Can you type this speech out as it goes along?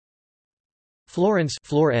Florence,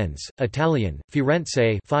 Italian,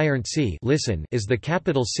 Firenze listen, is the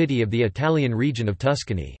capital city of the Italian region of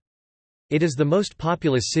Tuscany. It is the most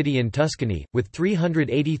populous city in Tuscany, with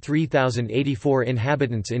 383,084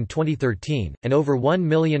 inhabitants in 2013, and over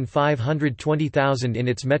 1,520,000 in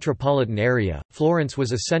its metropolitan area. Florence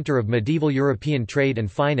was a center of medieval European trade and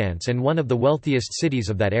finance and one of the wealthiest cities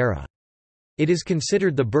of that era. It is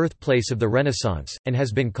considered the birthplace of the Renaissance, and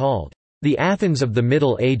has been called the Athens of the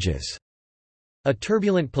Middle Ages. A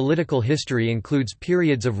turbulent political history includes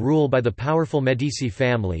periods of rule by the powerful Medici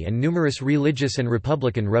family and numerous religious and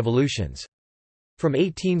republican revolutions. From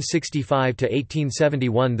 1865 to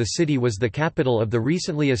 1871 the city was the capital of the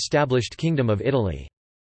recently established Kingdom of Italy.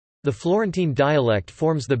 The Florentine dialect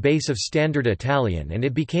forms the base of Standard Italian and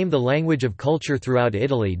it became the language of culture throughout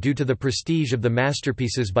Italy due to the prestige of the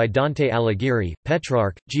masterpieces by Dante Alighieri,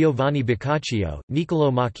 Petrarch, Giovanni Boccaccio,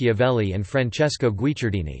 Niccolò Machiavelli and Francesco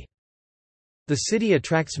Guicciardini. The city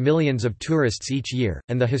attracts millions of tourists each year,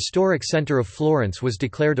 and the historic center of Florence was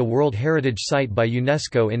declared a World Heritage Site by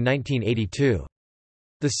UNESCO in 1982.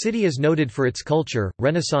 The city is noted for its culture,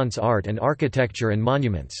 Renaissance art and architecture and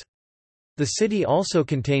monuments. The city also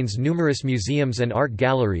contains numerous museums and art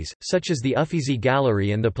galleries, such as the Uffizi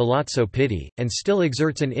Gallery and the Palazzo Pitti, and still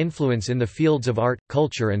exerts an influence in the fields of art,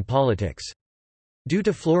 culture and politics. Due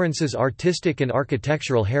to Florence's artistic and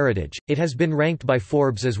architectural heritage, it has been ranked by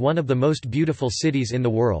Forbes as one of the most beautiful cities in the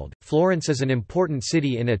world. Florence is an important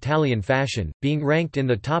city in Italian fashion, being ranked in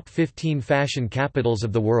the top 15 fashion capitals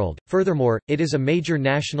of the world. Furthermore, it is a major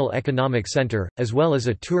national economic center, as well as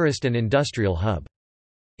a tourist and industrial hub.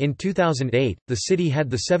 In 2008, the city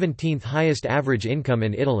had the 17th highest average income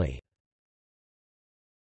in Italy.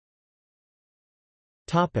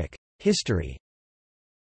 History.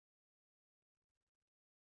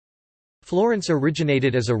 Florence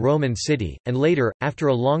originated as a Roman city, and later, after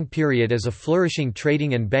a long period as a flourishing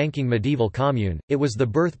trading and banking medieval commune, it was the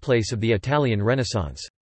birthplace of the Italian Renaissance.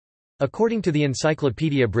 According to the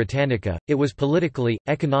Encyclopaedia Britannica, it was politically,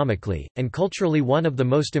 economically, and culturally one of the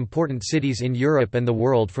most important cities in Europe and the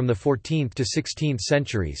world from the 14th to 16th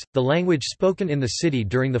centuries. The language spoken in the city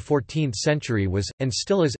during the 14th century was, and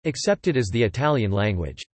still is, accepted as the Italian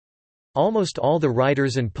language. Almost all the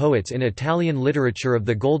writers and poets in Italian literature of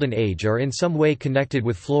the Golden Age are in some way connected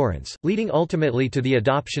with Florence, leading ultimately to the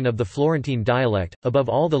adoption of the Florentine dialect, above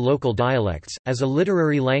all the local dialects, as a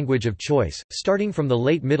literary language of choice. Starting from the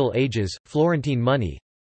late Middle Ages, Florentine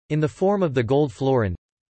money—in the form of the gold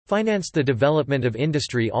florin—financed the development of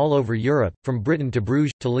industry all over Europe, from Britain to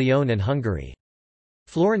Bruges, to Lyon and Hungary.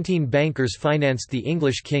 Florentine bankers financed the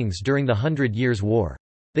English kings during the 100 Years' War.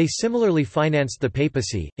 They similarly financed the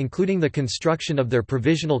papacy, including the construction of their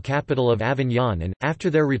provisional capital of Avignon and, after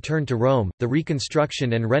their return to Rome, the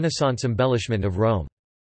reconstruction and Renaissance embellishment of Rome.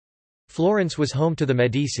 Florence was home to the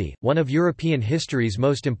Medici, one of European history's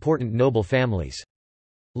most important noble families.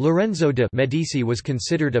 Lorenzo de' Medici was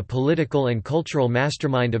considered a political and cultural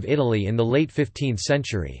mastermind of Italy in the late 15th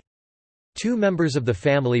century. Two members of the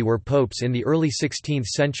family were popes in the early 16th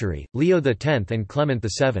century, Leo X and Clement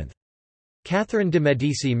VII. Catherine de'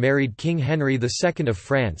 Medici married King Henry II of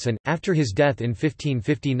France and, after his death in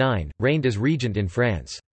 1559, reigned as regent in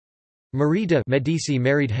France. Marie de' Medici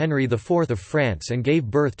married Henry IV of France and gave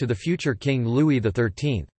birth to the future King Louis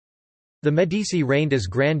XIII. The Medici reigned as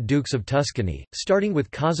Grand Dukes of Tuscany, starting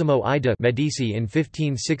with Cosimo I de' Medici in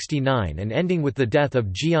 1569 and ending with the death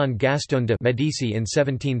of Gian Gaston de' Medici in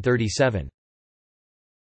 1737.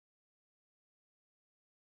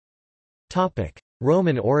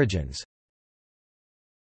 Roman origins.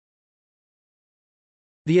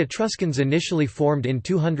 The Etruscans initially formed in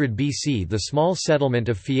 200 BC the small settlement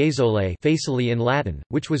of Fiesole Faesulae in Latin,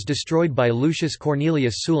 which was destroyed by Lucius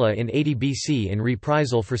Cornelius Sulla in 80 BC in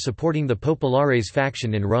reprisal for supporting the Populares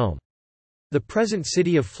faction in Rome. The present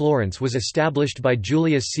city of Florence was established by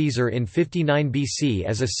Julius Caesar in 59 BC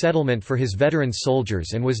as a settlement for his veteran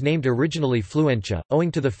soldiers and was named originally Fluentia,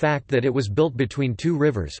 owing to the fact that it was built between two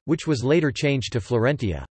rivers, which was later changed to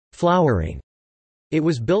Florentia, flowering. It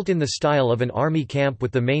was built in the style of an army camp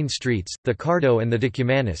with the main streets, the Cardo and the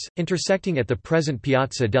Decumanus, intersecting at the present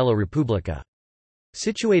Piazza della Repubblica.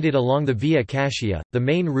 Situated along the Via Cassia, the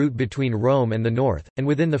main route between Rome and the north, and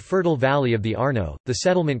within the fertile valley of the Arno, the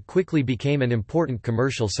settlement quickly became an important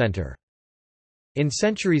commercial center. In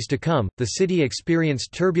centuries to come, the city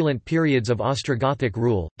experienced turbulent periods of Ostrogothic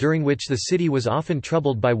rule, during which the city was often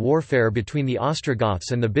troubled by warfare between the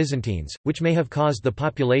Ostrogoths and the Byzantines, which may have caused the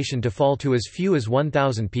population to fall to as few as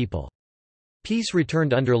 1,000 people. Peace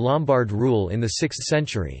returned under Lombard rule in the 6th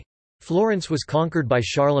century. Florence was conquered by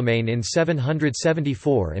Charlemagne in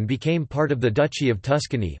 774 and became part of the Duchy of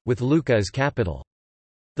Tuscany, with Lucca as capital.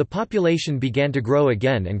 The population began to grow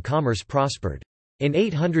again and commerce prospered. In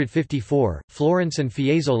 854, Florence and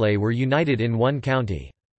Fiesole were united in one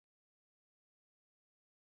county.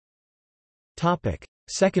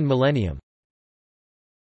 Second millennium.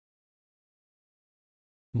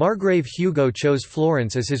 Margrave Hugo chose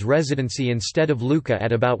Florence as his residency instead of Lucca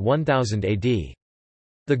at about 1000 AD.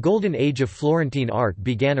 The Golden Age of Florentine art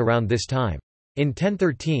began around this time. In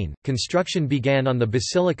 1013, construction began on the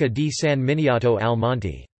Basilica di San Miniato al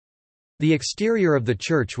Monte. The exterior of the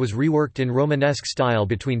church was reworked in Romanesque style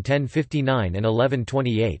between 1059 and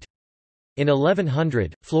 1128. In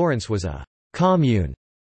 1100, Florence was a «commune»,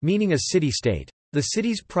 meaning a city-state. The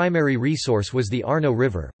city's primary resource was the Arno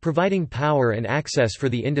River, providing power and access for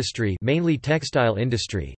the industry, mainly textile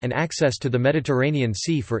industry, and access to the Mediterranean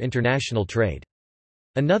Sea for international trade.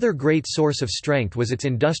 Another great source of strength was its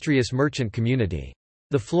industrious merchant community.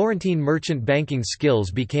 The Florentine merchant banking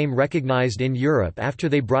skills became recognized in Europe after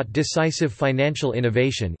they brought decisive financial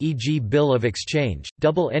innovation, e.g. bill of exchange,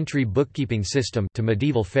 double-entry bookkeeping system, to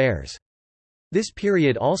medieval fairs. This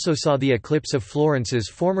period also saw the eclipse of Florence's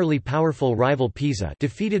formerly powerful rival Pisa,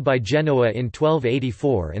 defeated by Genoa in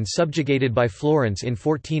 1284 and subjugated by Florence in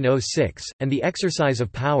 1406, and the exercise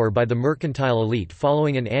of power by the mercantile elite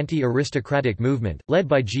following an anti-aristocratic movement, led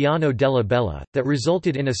by Giano della Bella, that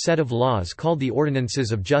resulted in a set of laws called the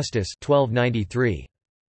Ordinances of Justice 1293.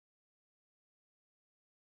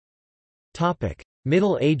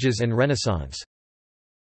 Middle Ages and Renaissance.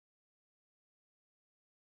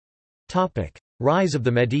 Rise of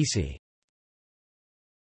the Medici.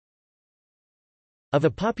 Of a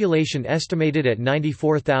population estimated at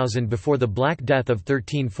 94,000 before the Black Death of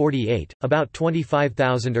 1348, about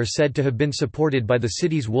 25,000 are said to have been supported by the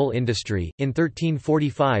city's wool industry. In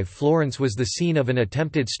 1345, Florence was the scene of an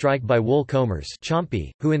attempted strike by wool combers,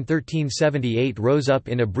 Ciompi, who in 1378 rose up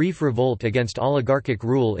in a brief revolt against oligarchic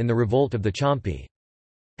rule in the Revolt of the Ciompi.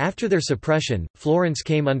 After their suppression, Florence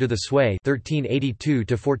came under the sway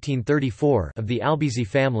 1382–1434 of the Albizzi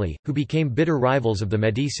family, who became bitter rivals of the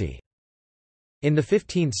Medici. In the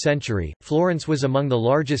 15th century, Florence was among the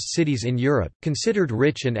largest cities in Europe, considered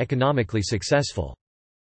rich and economically successful.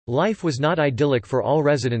 Life was not idyllic for all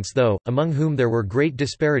residents though, among whom there were great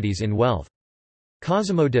disparities in wealth.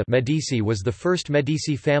 Cosimo de' Medici was the first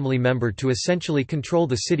Medici family member to essentially control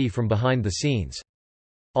the city from behind the scenes.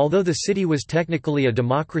 Although the city was technically a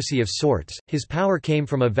democracy of sorts, his power came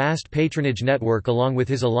from a vast patronage network along with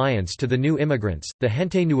his alliance to the new immigrants, the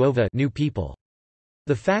gente nuova, new people.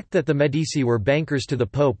 The fact that the Medici were bankers to the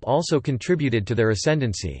Pope also contributed to their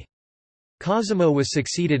ascendancy. Cosimo was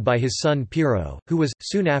succeeded by his son Piero, who was,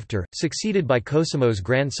 soon after, succeeded by Cosimo's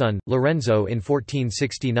grandson, Lorenzo in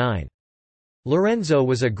 1469. Lorenzo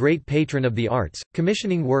was a great patron of the arts,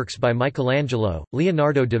 commissioning works by Michelangelo,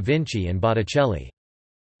 Leonardo da Vinci and Botticelli.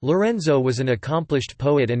 Lorenzo was an accomplished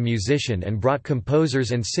poet and musician and brought composers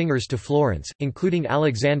and singers to Florence, including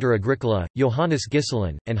Alexander Agricola, Johannes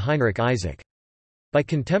Ghiselin, and Heinrich Isaac. By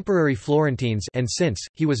contemporary Florentines and since,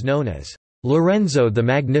 he was known as Lorenzo the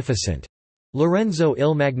Magnificent, Lorenzo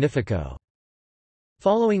il Magnifico.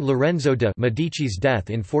 Following Lorenzo de' Medici's death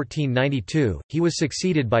in 1492, he was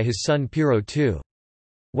succeeded by his son Piero II.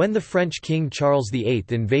 When the French king Charles VIII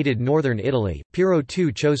invaded northern Italy, Piero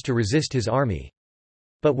II chose to resist his army.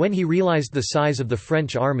 But when he realized the size of the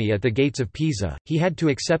French army at the gates of Pisa, he had to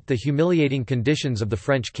accept the humiliating conditions of the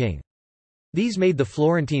French king. These made the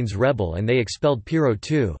Florentines rebel and they expelled Piero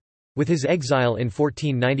II. With his exile in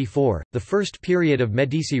 1494, the first period of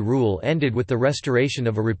Medici rule ended with the restoration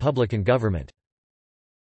of a republican government.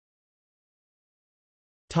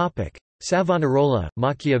 Savonarola,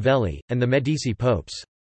 Machiavelli, and the Medici popes.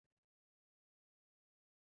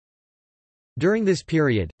 During this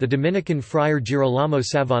period, the Dominican friar Girolamo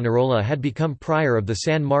Savonarola had become prior of the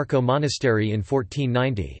San Marco monastery in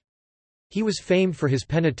 1490. He was famed for his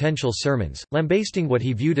penitential sermons, lambasting what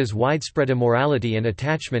he viewed as widespread immorality and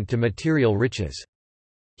attachment to material riches.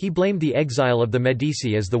 He blamed the exile of the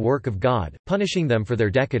Medici as the work of God, punishing them for their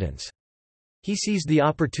decadence. He seized the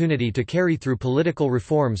opportunity to carry through political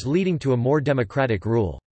reforms leading to a more democratic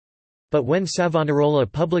rule. But when Savonarola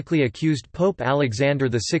publicly accused Pope Alexander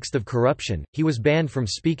VI of corruption, he was banned from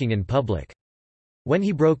speaking in public. When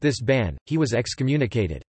he broke this ban, he was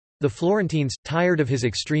excommunicated. The Florentines, tired of his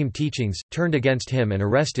extreme teachings, turned against him and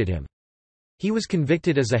arrested him. He was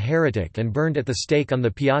convicted as a heretic and burned at the stake on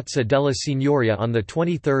the Piazza della Signoria on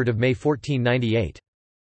 23 May 1498.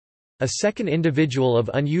 A second individual of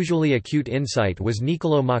unusually acute insight was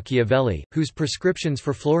Niccolò Machiavelli, whose prescriptions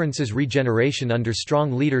for Florence's regeneration under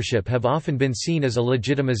strong leadership have often been seen as a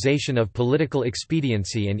legitimization of political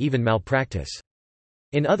expediency and even malpractice.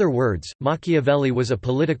 In other words, Machiavelli was a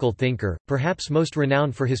political thinker, perhaps most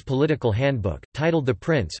renowned for his political handbook, titled The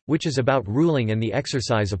Prince, which is about ruling and the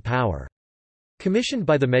exercise of power. Commissioned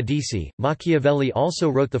by the Medici, Machiavelli also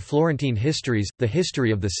wrote the Florentine Histories, the history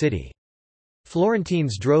of the city.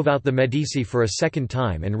 Florentines drove out the Medici for a second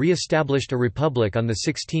time and re-established a republic on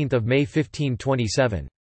 16 May 1527.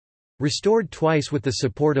 Restored twice with the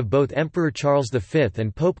support of both Emperor Charles V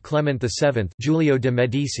and Pope Clement VII Giulio de'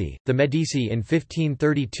 Medici, the Medici in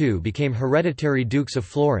 1532 became hereditary dukes of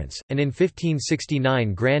Florence, and in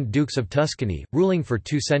 1569 Grand Dukes of Tuscany, ruling for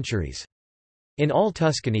 2 centuries. In all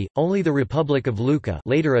Tuscany, only the Republic of Lucca,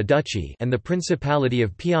 later a duchy, and the Principality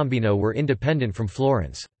of Piombino were independent from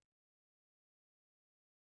Florence.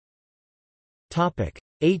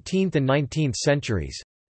 18th and 19th centuries.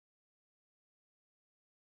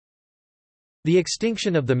 The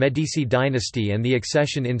extinction of the Medici dynasty and the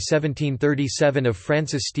accession in 1737 of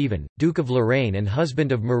Francis Stephen, Duke of Lorraine and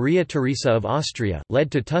husband of Maria Theresa of Austria, led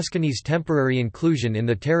to Tuscany's temporary inclusion in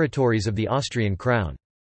the territories of the Austrian crown.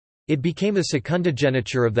 It became a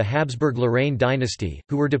secundogeniture of the Habsburg-Lorraine dynasty,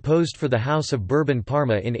 who were deposed for the House of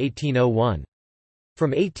Bourbon-Parma in 1801.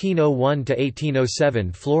 From 1801 to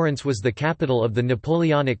 1807 Florence was the capital of the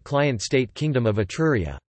Napoleonic client state Kingdom of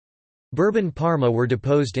Etruria. Bourbon-Parma were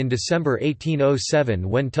deposed in December 1807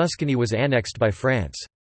 when Tuscany was annexed by France.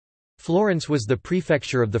 Florence was the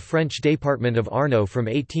prefecture of the French Département of Arno from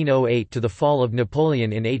 1808 to the fall of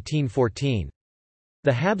Napoleon in 1814.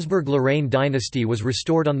 The Habsburg-Lorraine dynasty was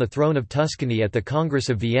restored on the throne of Tuscany at the Congress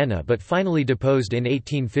of Vienna but finally deposed in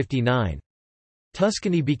 1859.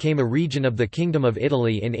 Tuscany became a region of the Kingdom of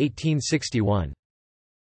Italy in 1861.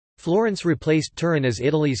 Florence replaced Turin as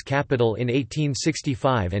Italy's capital in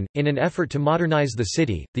 1865 and, in an effort to modernize the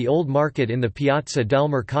city, the old market in the Piazza del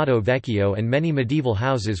Mercato Vecchio and many medieval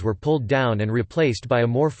houses were pulled down and replaced by a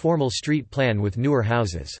more formal street plan with newer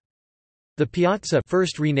houses. The piazza,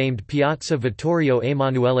 first renamed Piazza Vittorio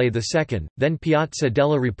Emanuele II, then Piazza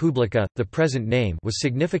della Repubblica, the present name, was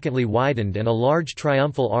significantly widened and a large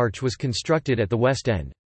triumphal arch was constructed at the west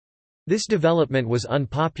end. This development was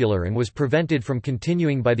unpopular and was prevented from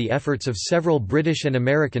continuing by the efforts of several British and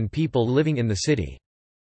American people living in the city.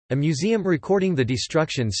 A museum recording the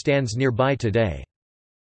destruction stands nearby today.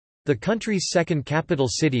 The country's second capital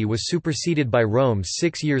city was superseded by Rome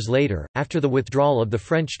 6 years later, after the withdrawal of the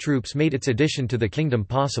French troops made its addition to the kingdom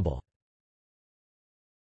possible.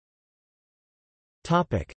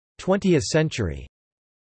 20th century.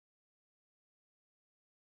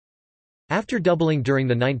 After doubling during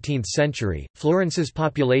the 19th century, Florence's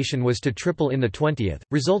population was to triple in the 20th,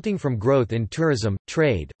 resulting from growth in tourism,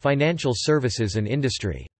 trade, financial services and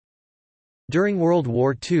industry. During World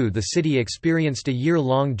War II the city experienced a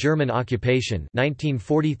year-long German occupation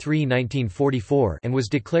 1943–1944 and was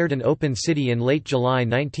declared an open city in late July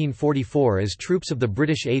 1944 as troops of the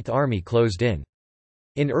British Eighth Army closed in.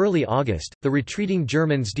 In early August, the retreating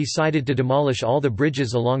Germans decided to demolish all the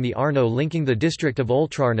bridges along the Arno linking the district of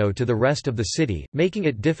Oltrarno to the rest of the city, making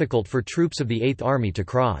it difficult for troops of the Eighth Army to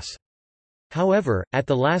cross. However, at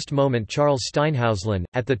the last moment Charles Steinhauslen,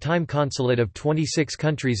 at the time consulate of 26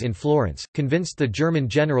 countries in Florence, convinced the German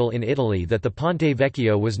general in Italy that the Ponte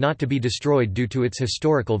Vecchio was not to be destroyed due to its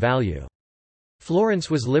historical value. Florence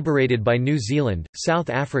was liberated by New Zealand, South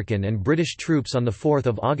African and British troops on 4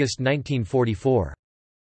 August 1944.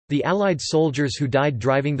 The Allied soldiers who died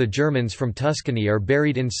driving the Germans from Tuscany are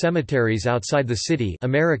buried in cemeteries outside the city,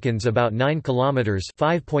 Americans about 9 kilometers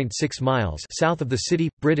 (5.6 miles) south of the city,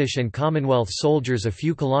 British and Commonwealth soldiers a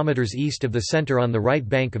few kilometers east of the center on the right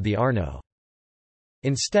bank of the Arno.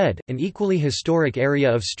 Instead, an equally historic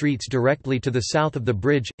area of streets directly to the south of the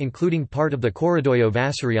bridge, including part of the Corridoio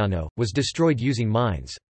Vasariano, was destroyed using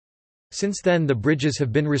mines. Since then the bridges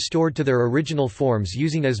have been restored to their original forms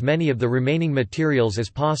using as many of the remaining materials as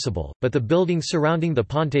possible, but the buildings surrounding the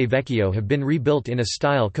Ponte Vecchio have been rebuilt in a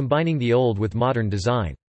style combining the old with modern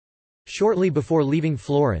design. Shortly before leaving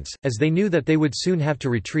Florence, as they knew that they would soon have to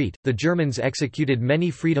retreat, the Germans executed many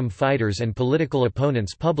freedom fighters and political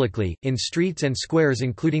opponents publicly, in streets and squares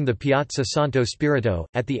including the Piazza Santo Spirito.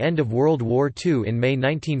 At the end of World War II in May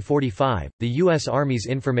 1945, the U.S. Army's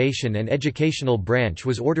Information and Educational Branch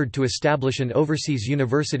was ordered to establish an overseas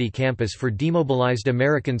university campus for demobilized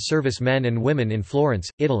American service men and women in Florence,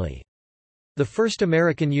 Italy. The first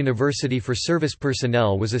American university for service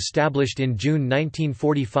personnel was established in June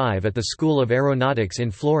 1945 at the School of Aeronautics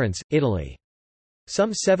in Florence, Italy.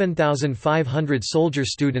 Some 7,500 soldier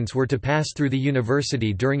students were to pass through the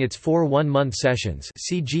university during its 4 one-month sessions.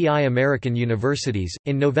 CGI American universities.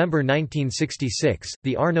 In November 1966,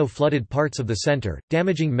 the Arno flooded parts of the center,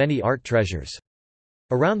 damaging many art treasures.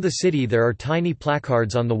 Around the city there are tiny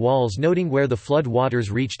placards on the walls noting where the flood waters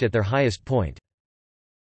reached at their highest point.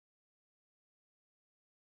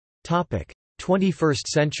 21st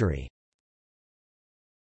century.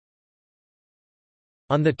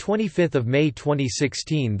 On 25 May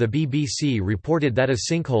 2016 the BBC reported that a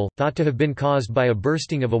sinkhole, thought to have been caused by a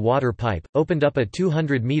bursting of a water pipe, opened up a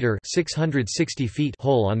 200-metre (660 feet)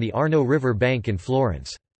 hole on the Arno River bank in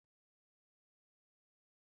Florence.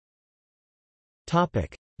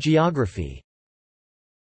 Geography.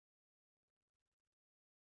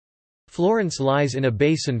 Florence lies in a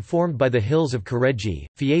basin formed by the hills of Careggi,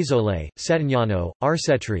 Fiesole, Settignano,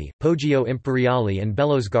 Arcetri, Poggio Imperiale and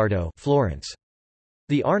Bellosguardo, Florence.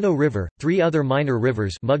 The Arno River, 3 other minor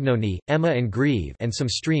rivers Mugnoni, Emma and Greve, and some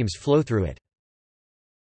streams flow through it.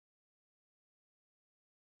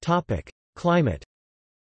 Climate.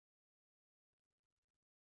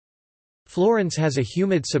 Florence has a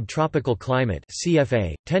humid subtropical climate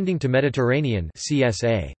CFA, tending to Mediterranean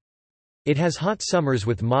CSA. It has hot summers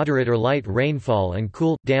with moderate or light rainfall and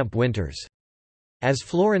cool, damp winters. As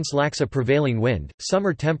Florence lacks a prevailing wind,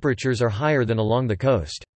 summer temperatures are higher than along the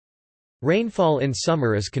coast. Rainfall in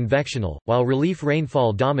summer is convectional, while relief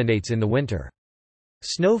rainfall dominates in the winter.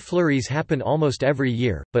 Snow flurries happen almost every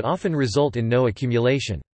year, but often result in no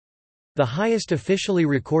accumulation. The highest officially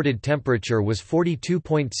recorded temperature was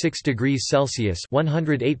 42.6 degrees Celsius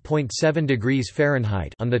 (108.7 degrees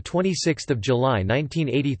Fahrenheit) on 26 July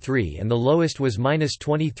 1983 and the lowest was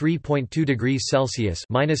 -23.2 degrees Celsius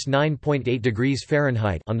 (-9.8 degrees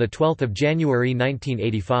Fahrenheit) on 12 January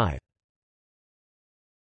 1985.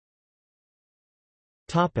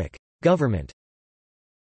 Government.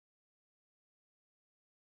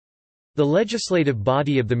 The legislative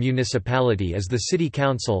body of the municipality is the City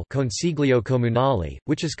Council Consiglio Comunale,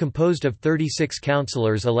 which is composed of 36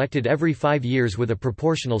 councillors elected every 5 years with a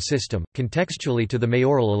proportional system, contextually to the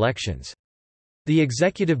mayoral elections. The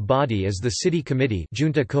executive body is the City Committee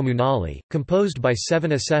Giunta Comunale, composed by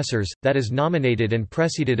 7 assessors, that is nominated and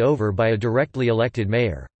presided over by a directly elected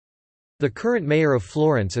mayor. The current mayor of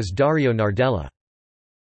Florence is Dario Nardella.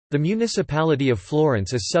 The municipality of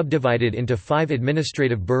Florence is subdivided into 5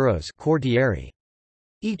 administrative boroughs quartieri.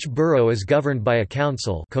 Each borough is governed by a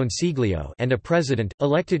council consiglio and a president,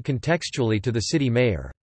 elected contextually to the city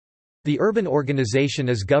mayor. The urban organization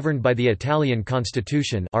is governed by the Italian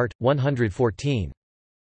Constitution Art. 114.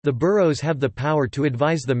 The boroughs have the power to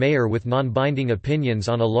advise the mayor with non-binding opinions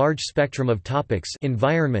on a large spectrum of topics: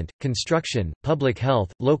 environment, construction, public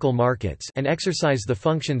health, local markets, and exercise the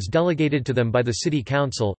functions delegated to them by the city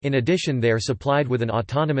council. In addition, they are supplied with an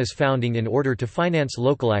autonomous founding in order to finance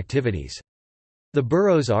local activities. The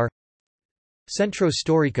boroughs are: Centro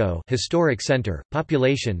Storico, historic center,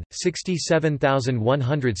 population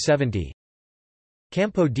 67,170.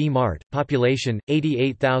 Campo di Marte, population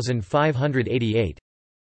 88,588.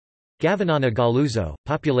 Gavinana Galluzzo,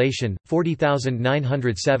 population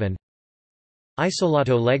 40,907.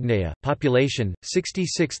 Isolato Legnaia, population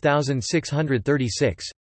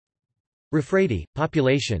 66,636. Rafredi,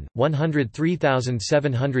 population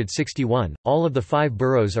 103,761. All of the 5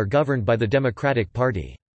 boroughs are governed by the Democratic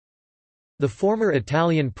Party. The former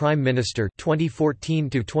Italian Prime Minister 2014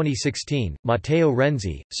 to 2016, Matteo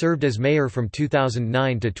Renzi, served as mayor from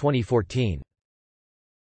 2009 to 2014.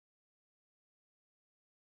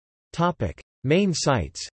 Main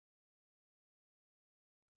sites.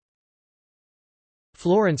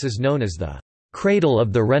 Florence is known as the cradle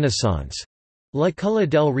of the Renaissance, La Culla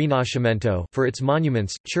del Rinascimento, for its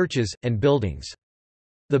monuments, churches, and buildings.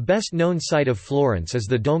 The best-known site of Florence is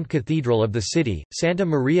the domed cathedral of the city, Santa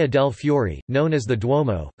Maria del Fiore, known as the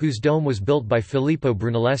Duomo, whose dome was built by Filippo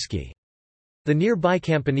Brunelleschi. The nearby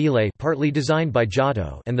campanile, partly designed by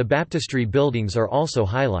Giotto, and the baptistry buildings are also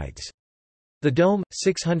highlights. The dome,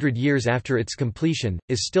 600 years after its completion,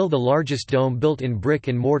 is still the largest dome built in brick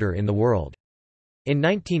and mortar in the world. In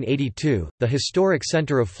 1982, the historic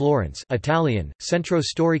centre of Florence, Italian, Centro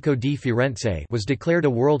Storico di Firenze, was declared a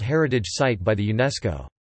World Heritage Site by the UNESCO.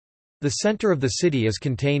 The centre of the city is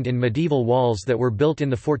contained in medieval walls that were built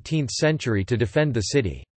in the 14th century to defend the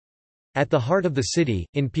city. At the heart of the city,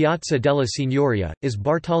 in Piazza della Signoria, is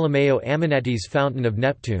Bartolomeo Aminetti's Fountain of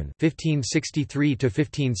Neptune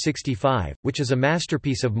 (1563–1565), which is a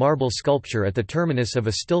masterpiece of marble sculpture at the terminus of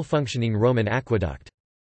a still-functioning Roman aqueduct.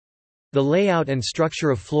 The layout and structure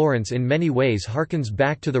of Florence in many ways harkens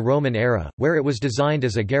back to the Roman era, where it was designed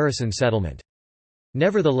as a garrison settlement.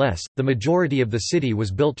 Nevertheless, the majority of the city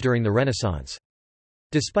was built during the Renaissance.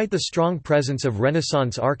 Despite the strong presence of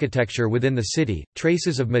Renaissance architecture within the city,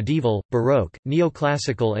 traces of medieval, Baroque,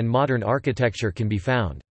 neoclassical and modern architecture can be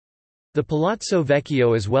found. The Palazzo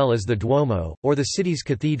Vecchio as well as the Duomo, or the city's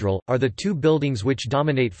cathedral, are the two buildings which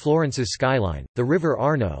dominate Florence's skyline. The river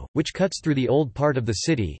Arno, which cuts through the old part of the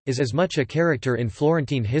city, is as much a character in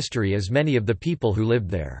Florentine history as many of the people who lived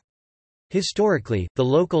there. Historically, the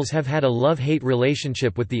locals have had a love-hate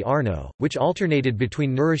relationship with the Arno, which alternated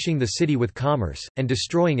between nourishing the city with commerce, and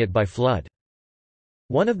destroying it by flood.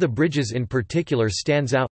 One of the bridges in particular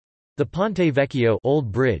stands out. The Ponte Vecchio Old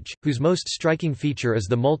Bridge, whose most striking feature is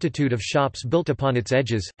the multitude of shops built upon its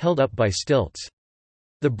edges, held up by stilts.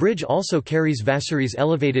 The bridge also carries Vasari's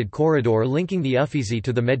elevated corridor linking the Uffizi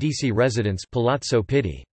to the Medici residence Palazzo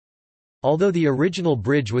Pitti. Although the original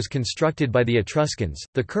bridge was constructed by the Etruscans,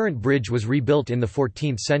 the current bridge was rebuilt in the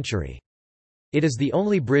 14th century. It is the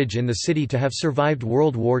only bridge in the city to have survived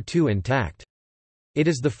World War II intact. It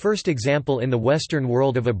is the first example in the Western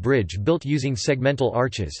world of a bridge built using segmental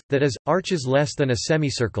arches, that is, arches less than a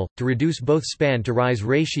semicircle, to reduce both span-to-rise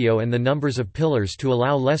ratio and the numbers of pillars to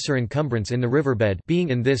allow lesser encumbrance in the riverbed, being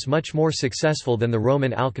in this much more successful than the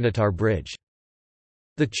Roman Alcanitar bridge.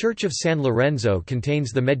 The Church of San Lorenzo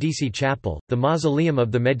contains the Medici Chapel, the mausoleum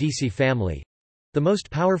of the Medici family—the most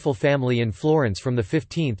powerful family in Florence from the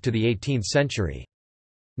 15th to the 18th century.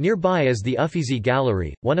 Nearby is the Uffizi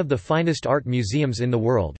Gallery, one of the finest art museums in the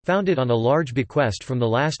world, founded on a large bequest from the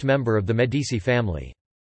last member of the Medici family.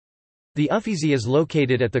 The Uffizi is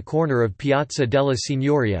located at the corner of Piazza della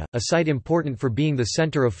Signoria, a site important for being the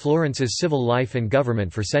center of Florence's civil life and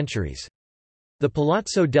government for centuries. The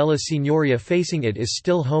Palazzo della Signoria facing it is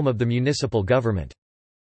still home of the municipal government.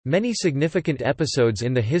 Many significant episodes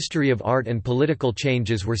in the history of art and political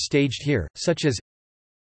changes were staged here, such as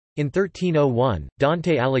in 1301,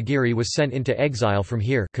 Dante Alighieri was sent into exile from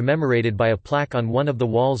here, commemorated by a plaque on one of the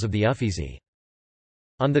walls of the Uffizi.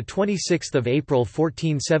 On 26 April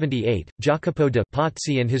 1478, Jacopo de'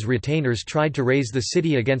 Pazzi and his retainers tried to raise the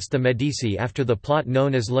city against the Medici after the plot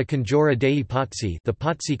known as La Congiura dei Pazzi, the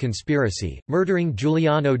Pazzi conspiracy, murdering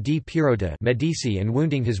Giuliano di Piero de' Medici and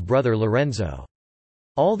wounding his brother Lorenzo.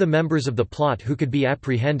 All the members of the plot who could be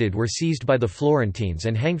apprehended were seized by the Florentines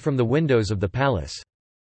and hanged from the windows of the palace.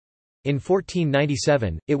 In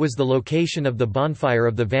 1497, it was the location of the bonfire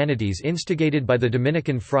of the Vanities instigated by the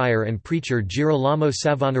Dominican friar and preacher Girolamo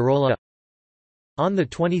Savonarola. On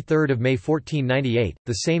 23 May 1498,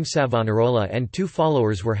 the same Savonarola and two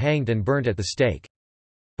followers were hanged and burnt at the stake.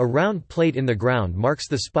 A round plate in the ground marks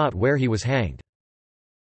the spot where he was hanged.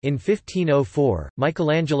 In 1504,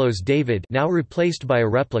 Michelangelo's David, now replaced by a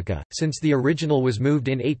replica, since the original was moved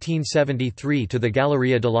in 1873 to the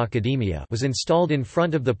Galleria dell'Accademia, was installed in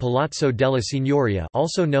front of the Palazzo della Signoria,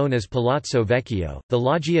 also known as Palazzo Vecchio. The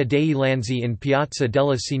Loggia dei Lanzi in Piazza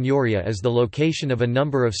della Signoria is the location of a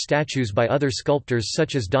number of statues by other sculptors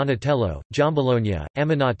such as Donatello, Giambologna,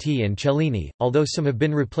 Aminati and Cellini, although some have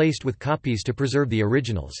been replaced with copies to preserve the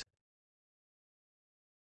originals.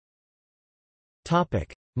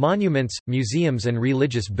 Topic: Monuments, museums and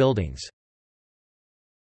religious buildings.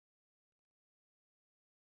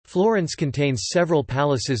 Florence contains several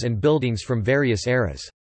palaces and buildings from various eras.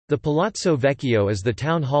 The Palazzo Vecchio is the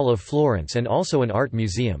town hall of Florence and also an art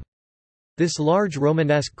museum. This large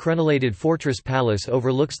Romanesque crenellated fortress palace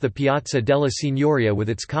overlooks the Piazza della Signoria with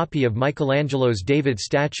its copy of Michelangelo's David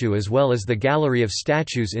statue as well as the gallery of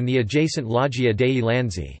statues in the adjacent Loggia dei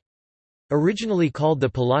Lanzi. Originally called the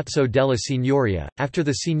Palazzo della Signoria, after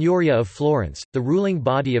the Signoria of Florence, the ruling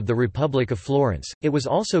body of the Republic of Florence, it was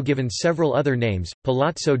also given several other names,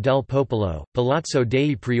 Palazzo del Popolo, Palazzo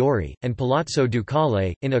dei Priori, and Palazzo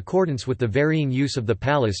Ducale, in accordance with the varying use of the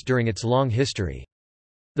palace during its long history.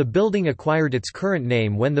 The building acquired its current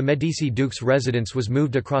name when the Medici Duke's residence was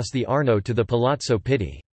moved across the Arno to the Palazzo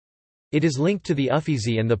Pitti. It is linked to the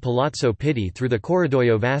Uffizi and the Palazzo Pitti through the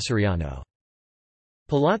Corridoio Vasariano.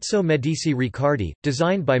 Palazzo Medici Riccardi,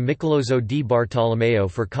 designed by Michelozzo di Bartolomeo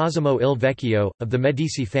for Cosimo il Vecchio, of the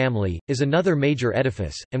Medici family, is another major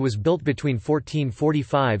edifice, and was built between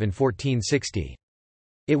 1445 and 1460.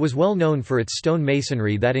 It was well known for its stone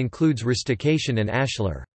masonry that includes rustication and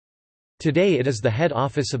ashlar. Today it is the head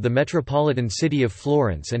office of the Metropolitan City of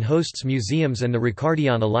Florence and hosts museums and the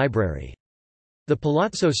Riccardiana Library. The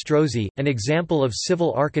Palazzo Strozzi, an example of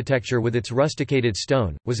civil architecture with its rusticated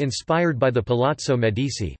stone, was inspired by the Palazzo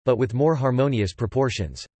Medici, but with more harmonious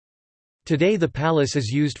proportions. Today the palace is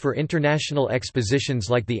used for international expositions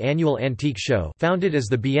like the annual Antique Show, founded as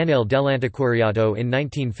the Biennale dell'Antiquariato in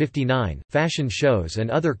 1959, fashion shows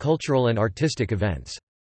and other cultural and artistic events.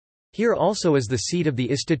 Here also is the seat of the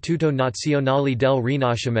Istituto Nazionale del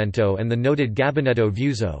Rinascimento and the noted Gabinetto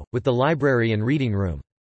Viuzzo, with the library and reading room.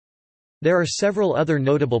 There are several other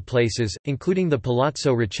notable places, including the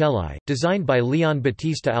Palazzo Rucellai, designed by Leon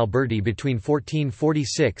Battista Alberti between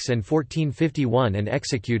 1446 and 1451 and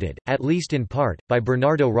executed, at least in part, by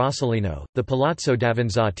Bernardo Rossellino, the Palazzo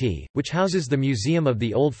Davanzati, which houses the Museum of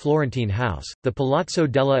the Old Florentine House, the Palazzo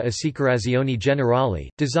della Assicurazioni Generali,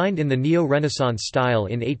 designed in the Neo-Renaissance style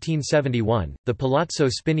in 1871, the Palazzo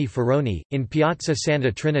Spini-Ferroni, in Piazza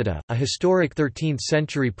Santa Trinita, a historic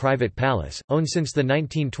 13th-century private palace, owned since the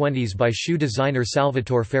 1920s by shoe designer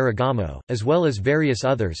Salvatore Ferragamo, as well as various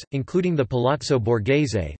others, including the Palazzo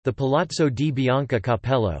Borghese, the Palazzo di Bianca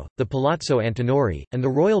Capello, the Palazzo Antinori, and the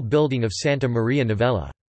royal building of Santa Maria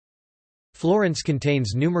Novella. Florence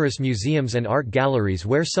contains numerous museums and art galleries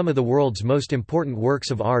where some of the world's most important works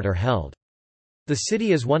of art are held. The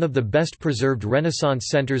city is one of the best preserved Renaissance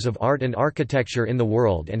centers of art and architecture in the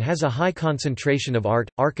world and has a high concentration of art,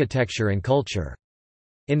 architecture and culture.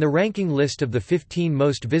 In the ranking list of the 15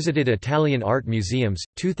 most visited Italian art museums,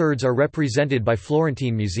 two-thirds are represented by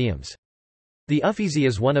Florentine museums. The Uffizi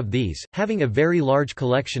is one of these, having a very large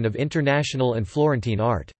collection of international and Florentine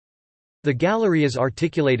art. The gallery is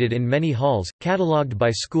articulated in many halls, catalogued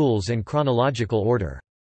by schools and chronological order.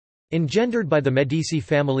 Engendered by the Medici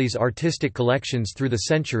family's artistic collections through the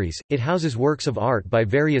centuries, it houses works of art by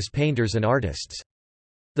various painters and artists.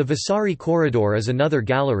 The Vasari Corridor is another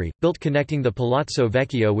gallery, built connecting the Palazzo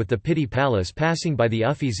Vecchio with the Pitti Palace passing by the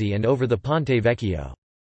Uffizi and over the Ponte Vecchio.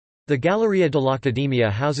 The Galleria dell'Accademia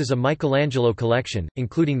houses a Michelangelo collection,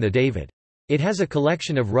 including the David. It has a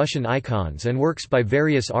collection of Russian icons and works by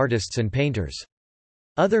various artists and painters.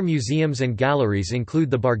 Other museums and galleries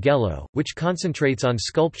include the Bargello, which concentrates on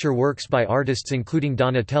sculpture works by artists including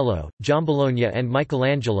Donatello, Giambologna and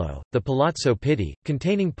Michelangelo, the Palazzo Pitti,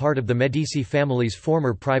 containing part of the Medici family's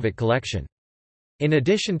former private collection. In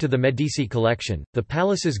addition to the Medici collection, the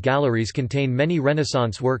palace's galleries contain many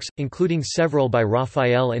Renaissance works, including several by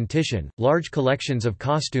Raphael and Titian, large collections of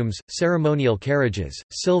costumes, ceremonial carriages,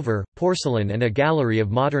 silver, porcelain and a gallery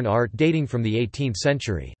of modern art dating from the 18th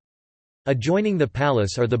century. Adjoining the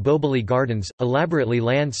palace are the Boboli Gardens, elaborately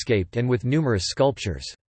landscaped and with numerous sculptures.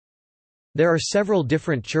 There are several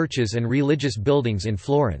different churches and religious buildings in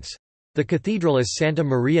Florence. The cathedral is Santa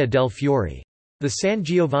Maria del Fiore. The San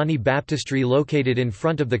Giovanni Baptistery located in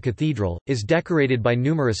front of the cathedral, is decorated by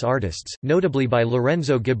numerous artists, notably by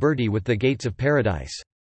Lorenzo Ghiberti with the Gates of Paradise.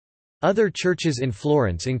 Other churches in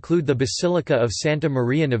Florence include the Basilica of Santa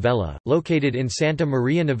Maria Novella, located in Santa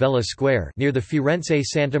Maria Novella Square near the Firenze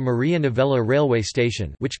Santa Maria Novella railway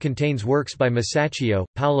station, which contains works by Masaccio,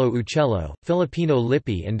 Paolo Uccello, Filippino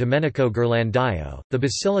Lippi and Domenico Ghirlandaio, the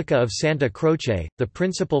Basilica of Santa Croce, the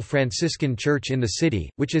principal Franciscan church in the city,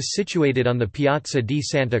 which is situated on the Piazza di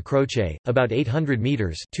Santa Croce, about 800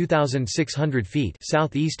 metres (2,600 feet)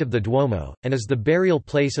 southeast of the Duomo, and is the burial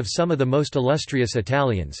place of some of the most illustrious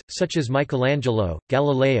Italians, such as Michelangelo,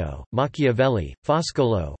 Galileo, Machiavelli,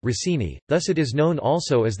 Foscolo, Rossini, thus it is known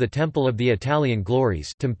also as the Temple of the Italian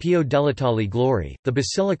Glories, Tempio dell'Italia Glory. The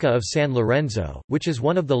Basilica of San Lorenzo, which is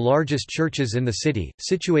one of the largest churches in the city,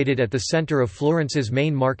 situated at the center of Florence's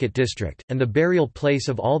main market district, and the burial place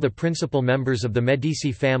of all the principal members of the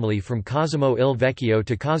Medici family from Cosimo il Vecchio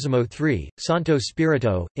to Cosimo III, Santo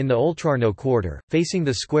Spirito, in the Oltrarno quarter, facing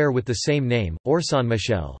the square with the same name, or San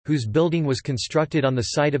Michele, whose building was constructed on the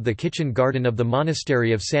site of the kitchen garden of the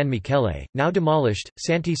monastery of San Michele, now demolished,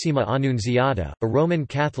 Santissima Annunziata, a Roman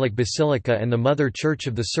Catholic basilica and the mother church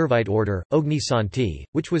of the Servite order, Ognissanti,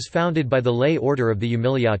 which was founded by the lay order of the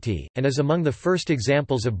Umiliati, and is among the first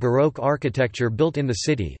examples of Baroque architecture built in the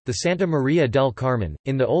city. The Santa Maria del Carmen,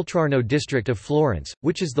 in the Oltrarno district of Florence,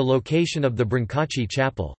 which is the location of the Brancacci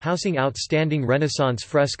Chapel, housing outstanding Renaissance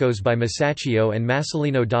frescoes by Masaccio and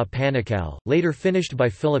Masolino da Panicale, later finished by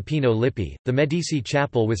Filippino Lippi, the Medici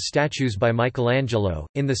Chapel with statues by Michelangelo,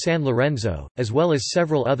 in the San Lorenzo, as well as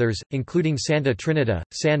several others, including Santa Trinita,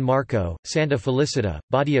 San Marco, Santa Felicita,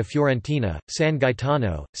 Badia Fiorentina, San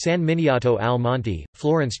Gaetano, San Miniato al Monte,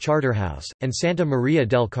 Florence Charterhouse, and Santa Maria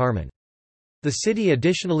del Carmen. The city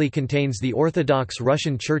additionally contains the Orthodox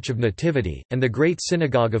Russian Church of Nativity, and the Great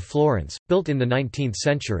Synagogue of Florence, built in the 19th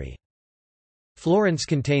century. Florence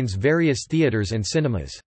contains various theatres and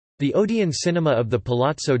cinemas. The Odeon Cinema of the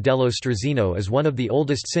Palazzo dello Strazzino is one of the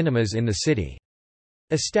oldest cinemas in the city.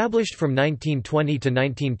 Established from 1920 to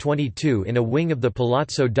 1922 in a wing of the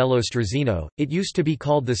Palazzo dello Strazzino, it used to be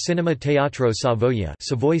called the Cinema Teatro Savoia,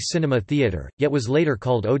 Savoy Cinema Theatre, yet was later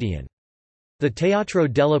called Odeon. The Teatro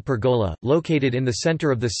della Pergola, located in the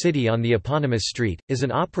center of the city on the eponymous street, is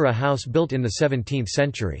an opera house built in the 17th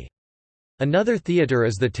century. Another theatre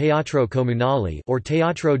is the Teatro Comunale or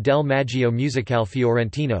Teatro del Maggio Musicale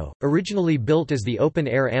Fiorentino, originally built as the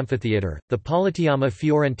open-air amphitheatre, the Politeama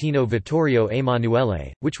Fiorentino Vittorio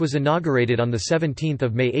Emanuele, which was inaugurated on 17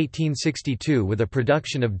 May 1862 with a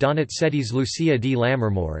production of Donizetti's Lucia di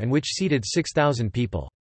Lammermoor and which seated 6,000 people.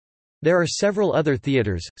 There are several other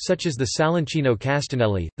theatres, such as the Saloncino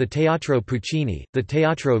Castanelli, the Teatro Puccini, the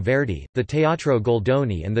Teatro Verdi, the Teatro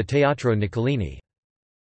Goldoni and the Teatro Niccolini.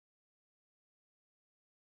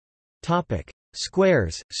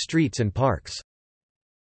 Squares, streets and parks.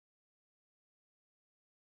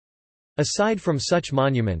 Aside from such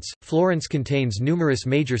monuments, Florence contains numerous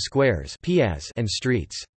major squares and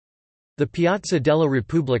streets. The Piazza della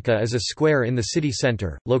Repubblica is a square in the city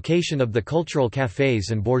centre, location of the cultural cafés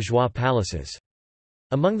and bourgeois palaces.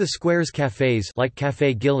 Among the square's cafés like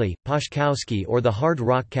Café Gilly, Poszkowski or the Hard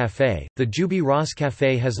Rock Café, the Juby Ross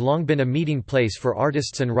Café has long been a meeting place for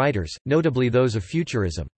artists and writers, notably those of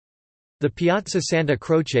Futurism. The Piazza Santa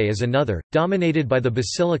Croce is another, dominated by the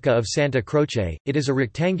Basilica of Santa Croce. It is a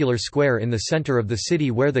rectangular square in the center of the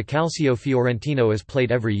city where the Calcio Fiorentino is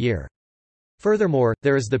played every year. Furthermore,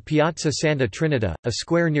 there is the Piazza Santa Trinita, a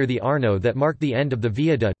square near the Arno that marked the end of the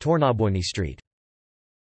Via de Tornabuoni Street.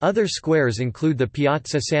 Other squares include the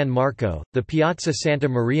Piazza San Marco, the Piazza Santa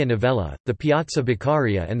Maria Novella, the Piazza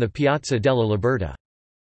Beccaria and the Piazza della Libertà.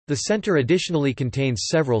 The center additionally contains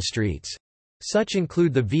several streets. Such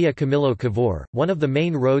include the Via Camillo Cavour, one of the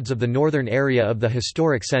main roads of the northern area of the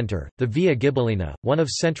historic centre, the Via Ghibellina, one of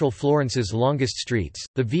central Florence's longest streets,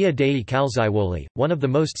 the Via dei Calzaiuoli, one of the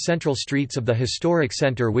most central streets of the historic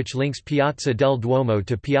centre which links Piazza del Duomo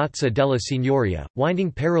to Piazza della Signoria,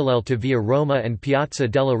 winding parallel to Via Roma and Piazza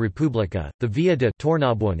della Repubblica, the Via de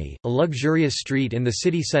Tornabuoni, a luxurious street in the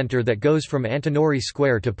city centre that goes from Antinori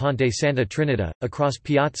Square to Ponte Santa Trinita, across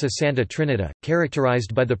Piazza Santa Trinita,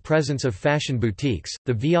 characterized by the presence of fashion boutiques,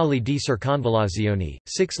 the Viali di Circonvallazione,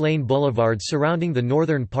 6-lane boulevards surrounding the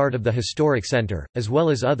northern part of the historic centre, as well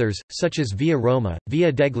as others, such as Via Roma,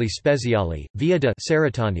 Via degli Speziali, Via de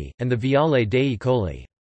Cerretani, and the Viale dei Colli.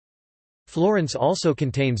 Florence also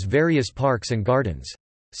contains various parks and gardens.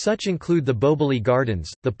 Such include the Boboli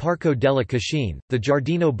Gardens, the Parco della Cascine, the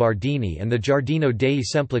Giardino Bardini and the Giardino dei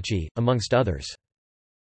Semplici, amongst others.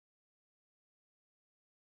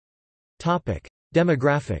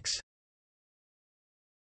 Demographics.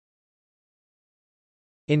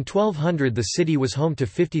 In 1200 the city was home to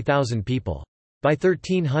 50,000 people. By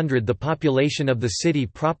 1300 the population of the city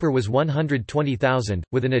proper was 120,000,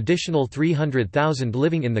 with an additional 300,000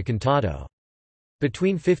 living in the Contado.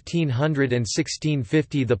 Between 1500 and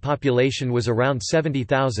 1650 the population was around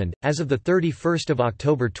 70,000. As of 31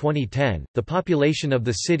 October 2010, the population of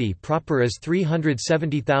the city proper is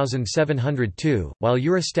 370,702, while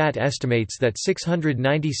Eurostat estimates that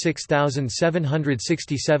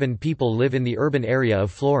 696,767 people live in the urban area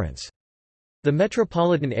of Florence. The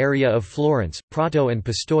metropolitan area of Florence, Prato and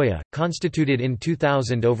Pistoia, constituted in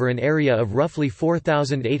 2000 over an area of roughly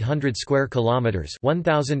 4,800 square kilometers,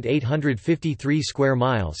 1,853 square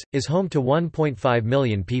miles, is home to 1.5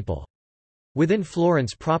 million people. Within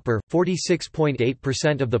Florence proper,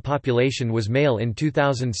 46.8% of the population was male in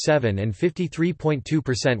 2007 and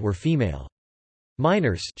 53.2% were female.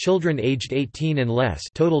 Minors, children aged 18 and less,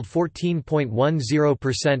 totaled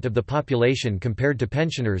 14.10% of the population compared to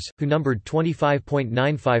pensioners, who numbered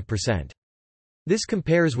 25.95%. This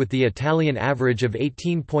compares with the Italian average of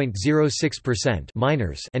 18.06%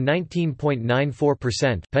 minors and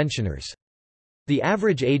 19.94% pensioners. The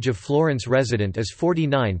average age of Florence resident is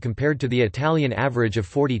 49 compared to the Italian average of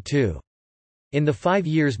 42. In the 5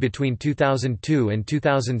 years between 2002 and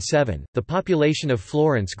 2007, the population of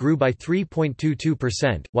Florence grew by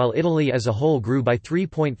 3.22%, while Italy as a whole grew by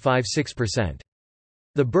 3.56%.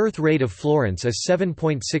 The birth rate of Florence is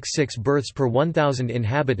 7.66 births per 1,000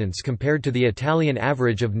 inhabitants compared to the Italian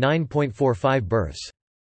average of 9.45 births.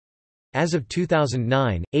 As of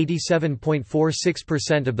 2009,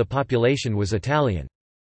 87.46% of the population was Italian.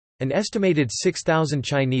 An estimated 6,000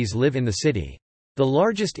 Chinese live in the city. The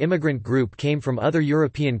largest immigrant group came from other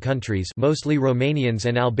European countries, mostly Romanians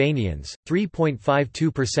and Albanians,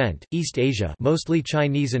 3.52%, East Asia, mostly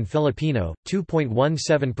Chinese and Filipino,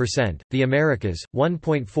 2.17%, the Americas,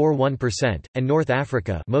 1.41%, and North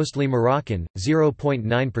Africa, mostly Moroccan,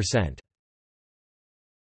 0.9%.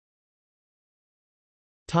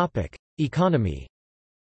 Topic: Economy.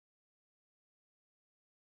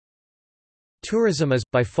 Tourism is,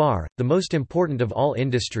 by far, the most important of all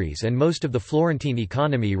industries and most of the Florentine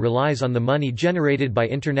economy relies on the money generated by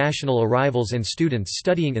international arrivals and students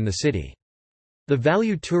studying in the city. The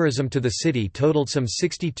value tourism to the city totaled some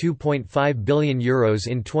 €62.5 billion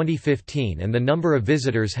in 2015, and the number of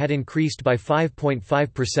visitors had increased by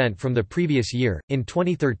 5.5% from the previous year. In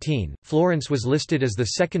 2013, Florence was listed as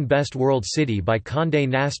the second best world city by Condé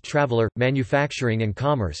Nast Traveler, Manufacturing and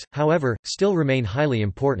Commerce, however, still remain highly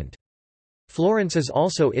important. Florence is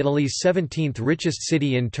also Italy's 17th richest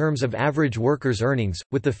city in terms of average workers' earnings,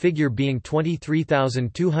 with the figure being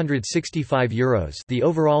 €23,265. The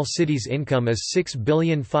overall city's income is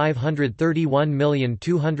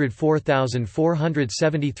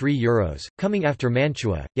 €6,531,204,473, coming after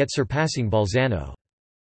Mantua, yet surpassing Bolzano.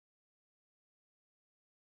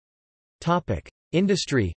 Topic: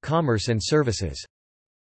 Industry, commerce and services.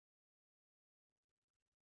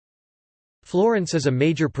 Florence is a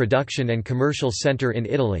major production and commercial centre in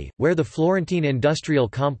Italy, where the Florentine industrial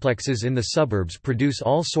complexes in the suburbs produce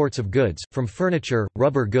all sorts of goods, from furniture,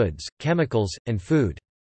 rubber goods, chemicals, and food.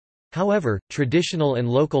 However, traditional and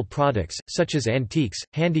local products, such as antiques,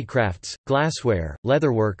 handicrafts, glassware,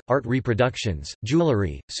 leatherwork, art reproductions,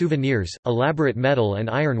 jewellery, souvenirs, elaborate metal and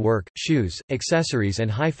iron work, shoes, accessories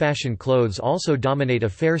and high-fashion clothes also dominate a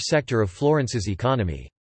fair sector of Florence's economy.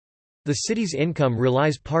 The city's income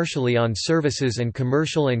relies partially on services and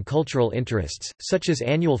commercial and cultural interests, such as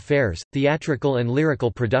annual fairs, theatrical and lyrical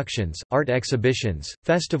productions, art exhibitions,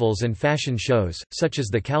 festivals and fashion shows, such as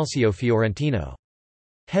the Calcio Fiorentino.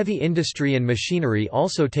 Heavy industry and machinery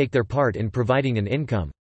also take their part in providing an income.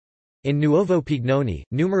 In Nuovo Pignone,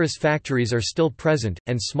 numerous factories are still present,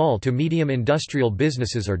 and small to medium industrial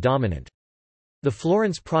businesses are dominant. The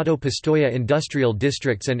Florence Prato Pistoia industrial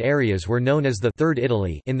districts and areas were known as the Third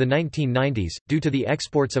Italy in the 1990s, due to the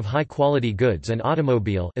exports of high-quality goods and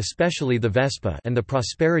automobile, especially the Vespa, and the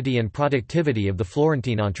prosperity and productivity of the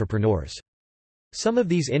Florentine entrepreneurs. Some of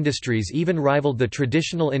these industries even rivaled the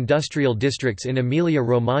traditional industrial districts in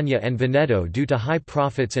Emilia-Romagna and Veneto due to high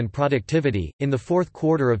profits and productivity. In the fourth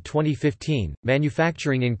quarter of 2015,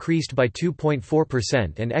 manufacturing increased by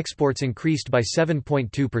 2.4% and exports increased by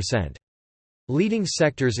 7.2%. Leading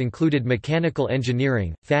sectors included mechanical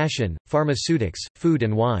engineering, fashion, pharmaceutics, food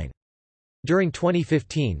and wine. During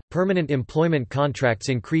 2015, permanent employment contracts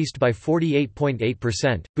increased by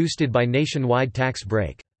 48.8%, boosted by nationwide tax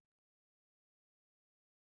break.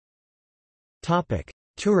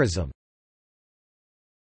 Tourism.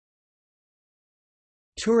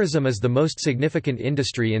 Tourism is the most significant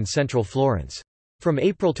industry in central Florence. From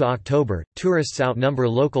April to October, tourists outnumber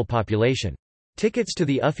local population. Tickets to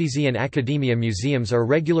the Uffizi and Accademia museums are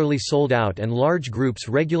regularly sold out and large groups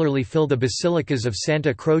regularly fill the basilicas of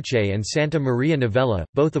Santa Croce and Santa Maria Novella,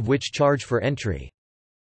 both of which charge for entry.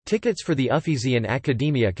 Tickets for the Uffizi and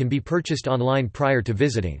Accademia can be purchased online prior to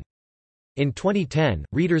visiting. In 2010,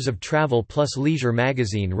 readers of Travel Plus Leisure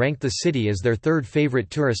magazine ranked the city as their third favorite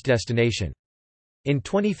tourist destination. In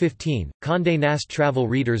 2015, Condé Nast Travel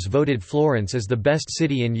readers voted Florence as the best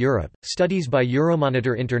city in Europe. Studies by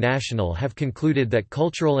Euromonitor International have concluded that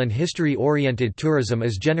cultural and history-oriented tourism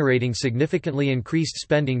is generating significantly increased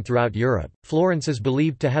spending throughout Europe. Florence is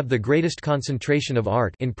believed to have the greatest concentration of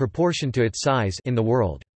art in proportion to its size in the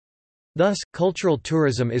world. Thus, cultural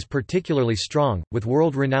tourism is particularly strong, with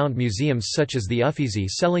world-renowned museums such as the Uffizi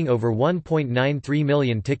selling over 1.93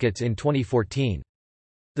 million tickets in 2014.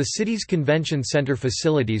 The city's convention center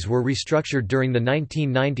facilities were restructured during the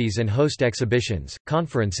 1990s and host exhibitions,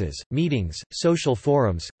 conferences, meetings, social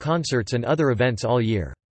forums, concerts and other events all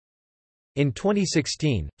year. In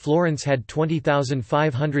 2016, Florence had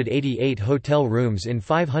 20,588 hotel rooms in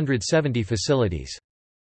 570 facilities.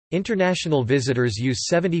 International visitors use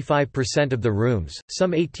 75% of the rooms,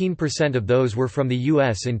 some 18% of those were from the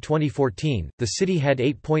U.S. In 2014, the city had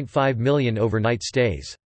 8.5 million overnight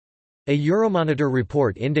stays. A Euromonitor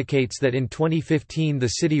report indicates that in 2015 the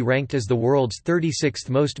city ranked as the world's 36th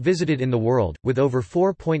most visited in the world, with over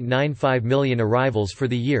 4.95 million arrivals for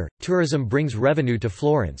the year. Tourism brings revenue to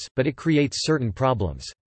Florence, but it creates certain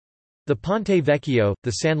problems. The Ponte Vecchio,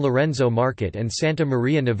 the San Lorenzo Market and Santa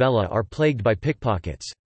Maria Novella are plagued by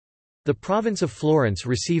pickpockets. The province of Florence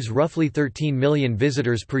receives roughly 13 million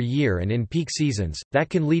visitors per year, and in peak seasons, that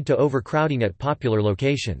can lead to overcrowding at popular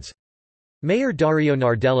locations. Mayor Dario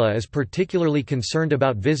Nardella is particularly concerned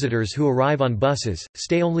about visitors who arrive on buses,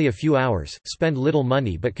 stay only a few hours, spend little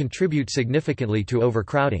money but contribute significantly to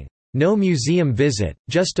overcrowding. No museum visit,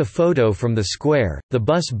 just a photo from the square, the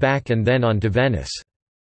bus back and then on to Venice.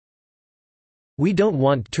 We don't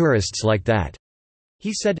want tourists like that,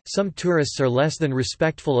 he said. Some tourists are less than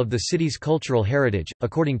respectful of the city's cultural heritage,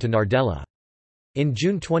 according to Nardella. In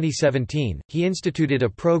June 2017, he instituted a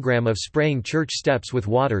program of spraying church steps with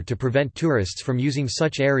water to prevent tourists from using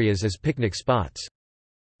such areas as picnic spots.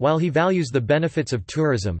 While he values the benefits of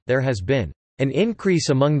tourism, there has been an increase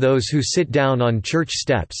among those who sit down on church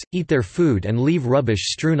steps, eat their food and leave rubbish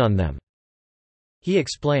strewn on them." He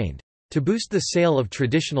explained. To boost the sale of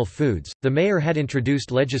traditional foods, the mayor had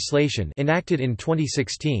introduced legislation enacted in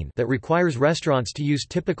 2016 that requires restaurants to use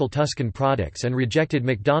typical Tuscan products and rejected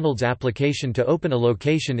McDonald's application to open a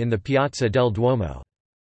location in the Piazza del Duomo.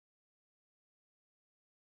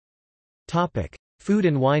 Food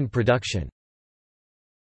and wine production.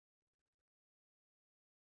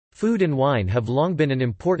 Food and wine have long been an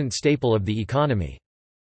important staple of the economy.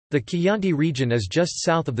 The Chianti region is just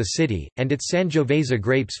south of the city, and its Sangiovese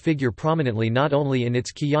grapes figure prominently not only in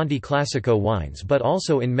its Chianti Classico wines but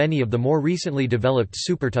also in many of the more recently developed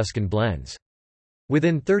Super Tuscan blends.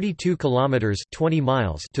 Within 32 kilometers (20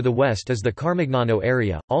 miles) to the west is the Carmignano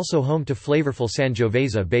area, also home to flavorful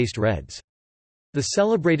Sangiovese-based reds. The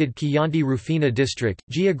celebrated Chianti Rufina district,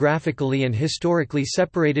 geographically and historically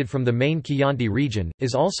separated from the main Chianti region,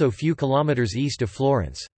 is also few kilometers east of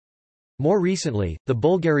Florence. More recently, the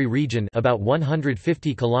Bolgheri region, about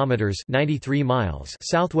 150 kilometers (93 miles)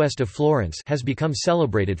 southwest of Florence, has become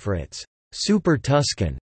celebrated for its Super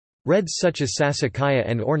Tuscan reds such as Sassicaia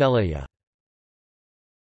and Ornellaia.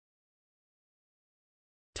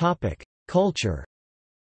 Topic: Culture.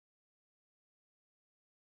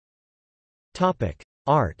 Topic: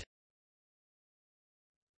 Art.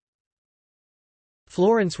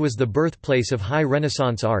 Florence was the birthplace of High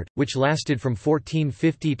Renaissance art, which lasted from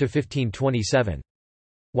 1450 to 1527.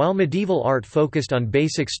 While medieval art focused on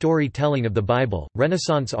basic storytelling of the Bible,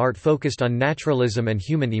 Renaissance art focused on naturalism and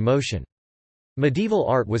human emotion. Medieval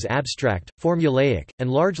art was abstract, formulaic, and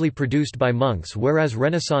largely produced by monks, whereas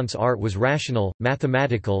Renaissance art was rational,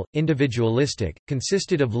 mathematical, individualistic,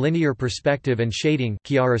 consisted of linear perspective and shading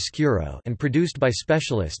chiaroscuro, and produced by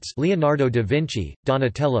specialists Leonardo da Vinci,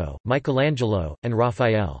 Donatello, Michelangelo, and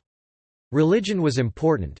Raphael. Religion was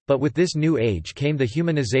important, but with this new age came the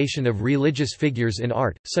humanization of religious figures in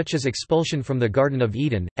art, such as Expulsion from the Garden of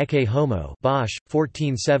Eden, Ecce Homo Bosch,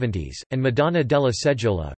 1470s, and Madonna della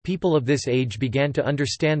Seggiola. People of this age began to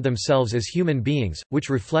understand themselves as human beings, which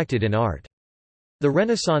reflected in art. The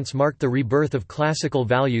Renaissance marked the rebirth of classical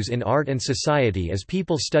values in art and society as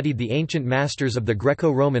people studied the ancient masters of the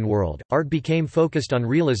Greco-Roman world. Art became focused on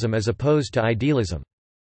realism as opposed to idealism.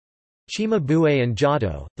 Cimabue and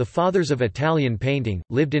Giotto, the fathers of Italian painting,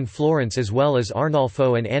 lived in Florence, as well as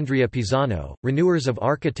Arnolfo and Andrea Pisano, renewers of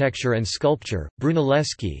architecture and sculpture,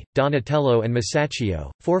 Brunelleschi, Donatello and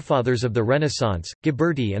Masaccio, forefathers of the Renaissance,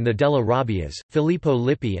 Ghiberti and the Della Robbias, Filippo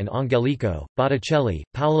Lippi and Angelico, Botticelli,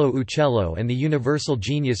 Paolo Uccello and the universal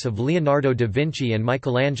genius of Leonardo da Vinci and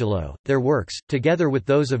Michelangelo. Their works, together with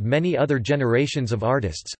those of many other generations of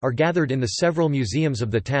artists, are gathered in the several museums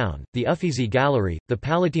of the town, the Uffizi Gallery, the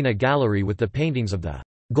Palatina Gallery with the paintings of the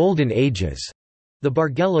Golden Ages, the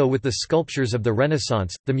Bargello with the sculptures of the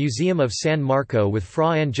Renaissance, the Museum of San Marco with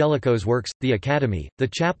Fra Angelico's works, the Academy, the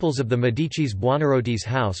chapels of the Medici's Buonarroti's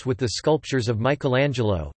house with the sculptures of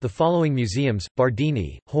Michelangelo, the following museums: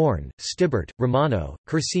 Bardini, Horn, Stibert, Romano,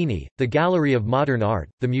 Corsini, the Gallery of Modern Art,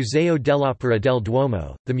 the Museo dell'Opera del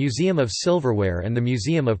Duomo, the Museum of Silverware and the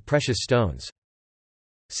Museum of Precious Stones.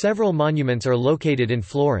 Several monuments are located in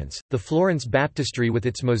Florence: the Florence Baptistery with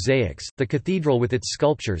its mosaics, the cathedral with its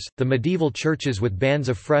sculptures, the medieval churches with bands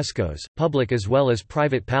of frescoes, public as well as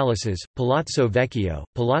private palaces, Palazzo Vecchio,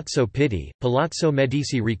 Palazzo Pitti, Palazzo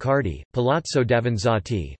Medici Riccardi, Palazzo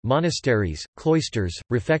Davanzati, monasteries, cloisters,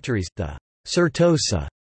 refectories. The Certosa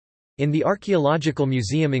in the Archaeological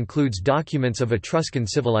Museum includes documents of Etruscan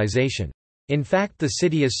civilization. In fact, the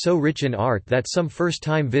city is so rich in art that some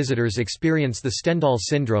first-time visitors experience the Stendhal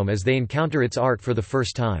syndrome as they encounter its art for the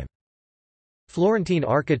first time. Florentine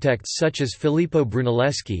architects such as Filippo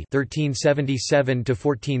Brunelleschi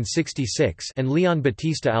 (1377–1466) and Leon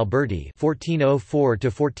Battista Alberti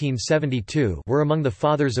 (1404–1472) were among the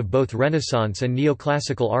fathers of both Renaissance and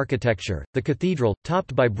neoclassical architecture. The cathedral,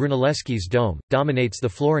 topped by Brunelleschi's dome, dominates the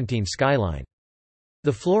Florentine skyline.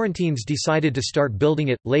 The Florentines decided to start building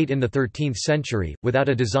it, late in the 13th century, without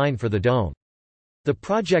a design for the dome. The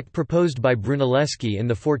project proposed by Brunelleschi in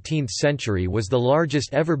the 14th century was the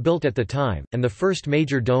largest ever built at the time, and the first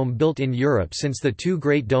major dome built in Europe since the two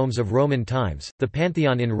great domes of Roman times, the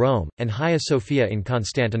Pantheon in Rome, and Hagia Sophia in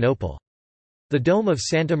Constantinople. The Dome of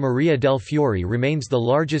Santa Maria del Fiore remains the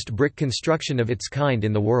largest brick construction of its kind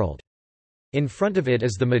in the world. In front of it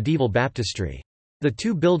is the medieval baptistry. The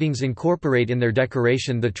two buildings incorporate in their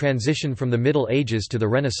decoration the transition from the Middle Ages to the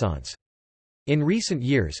Renaissance. In recent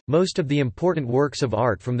years, most of the important works of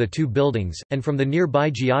art from the two buildings, and from the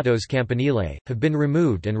nearby Giotto's Campanile, have been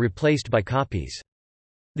removed and replaced by copies.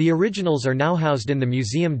 The originals are now housed in the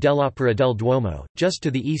Museum dell'Opera del Duomo, just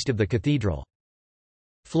to the east of the cathedral.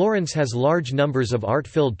 Florence has large numbers of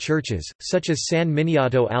art-filled churches, such as San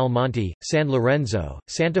Miniato al Monte, San Lorenzo,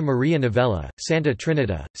 Santa Maria Novella, Santa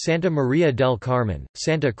Trinita, Santa Maria del Carmen,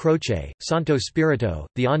 Santa Croce, Santo Spirito,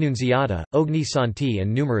 the Annunziata, Ogni Santi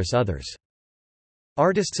and numerous others.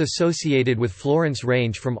 Artists associated with Florence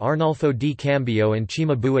range from Arnolfo di Cambio and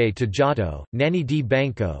Cimabue to Giotto, Nanni di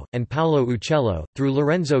Banco, and Paolo Uccello, through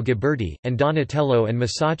Lorenzo Ghiberti, and Donatello and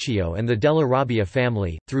Masaccio and the Della Robbia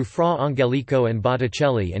family, through Fra Angelico and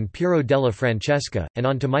Botticelli and Piero della Francesca, and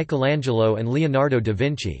on to Michelangelo and Leonardo da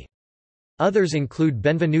Vinci. Others include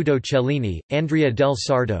Benvenuto Cellini, Andrea del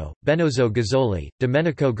Sarto, Benozzo Gozzoli,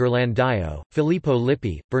 Domenico Ghirlandaio, Filippo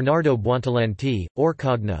Lippi, Bernardo Buontalenti,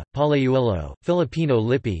 Orcagna, Palaiuolo, Filippino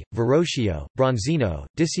Lippi, Verrocchio, Bronzino,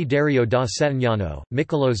 Desiderio da Settignano,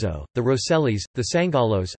 Michelozzo, the Rossellis, the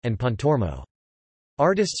Sangallos, and Pontormo.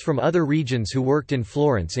 Artists from other regions who worked in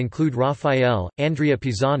Florence include Raphael, Andrea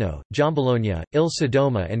Pisano, Giambologna, Il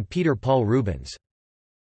Sodoma and Peter Paul Rubens.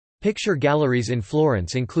 Picture galleries in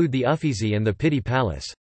Florence include the Uffizi and the Pitti Palace.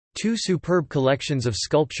 Two superb collections of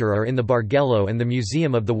sculpture are in the Bargello and the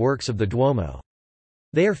Museum of the Works of the Duomo.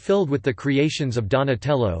 They are filled with the creations of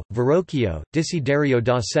Donatello, Verrocchio, Desiderio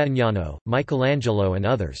da Settignano, Michelangelo and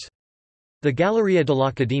others. The Galleria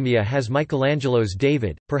dell'Accademia has Michelangelo's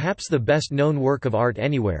David, perhaps the best-known work of art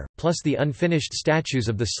anywhere, plus the unfinished statues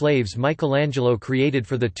of the slaves Michelangelo created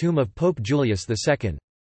for the tomb of Pope Julius II.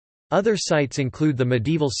 Other sites include the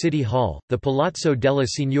medieval City Hall, the Palazzo della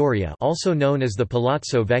Signoria, also known as the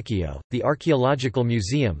Palazzo Vecchio, the Archaeological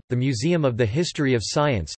Museum, the Museum of the History of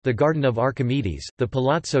Science, the Garden of Archimedes, the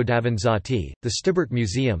Palazzo Davanzati, the Stibert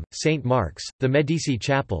Museum, St. Mark's, the Medici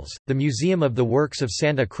Chapels, the Museum of the Works of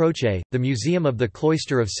Santa Croce, the Museum of the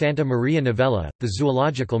Cloister of Santa Maria Novella, the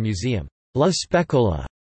Zoological Museum, La Specola,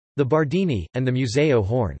 the Bardini, and the Museo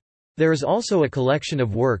Horn. There is also a collection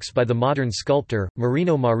of works by the modern sculptor,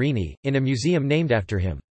 Marino Marini, in a museum named after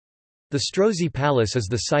him. The Strozzi Palace is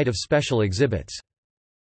the site of special exhibits.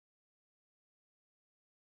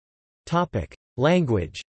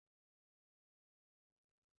 Language.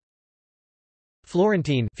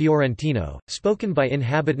 Florentine Fiorentino, spoken by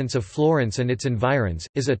inhabitants of Florence and its environs,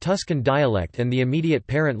 is a Tuscan dialect and the immediate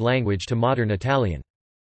parent language to modern Italian.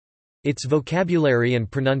 Its vocabulary and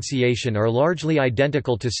pronunciation are largely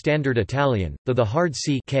identical to Standard Italian, though the hard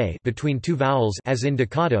c k between two vowels as in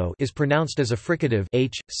Ducato is pronounced as a fricative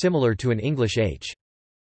h, similar to an English h.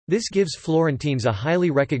 This gives Florentines a highly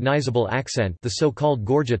recognizable accent, the so-called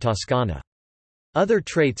gorgia toscana. Other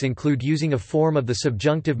traits include using a form of the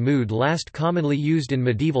subjunctive mood last commonly used in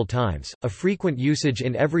medieval times, a frequent usage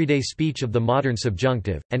in everyday speech of the modern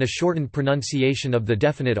subjunctive, and a shortened pronunciation of the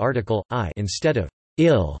definite article, I instead of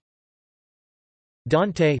il.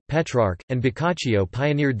 Dante, Petrarch, and Boccaccio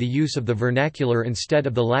pioneered the use of the vernacular instead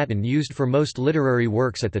of the Latin used for most literary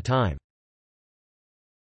works at the time.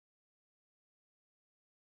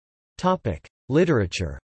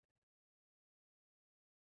 Literature.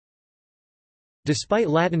 Despite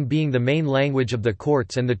Latin being the main language of the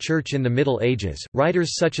courts and the Church in the Middle Ages,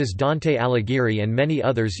 writers such as Dante Alighieri and many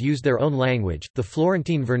others used their own language. The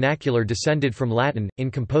Florentine vernacular descended from Latin,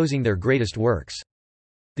 in composing their greatest works.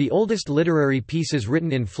 The oldest literary pieces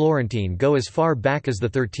written in Florentine go as far back as the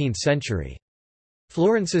 13th century.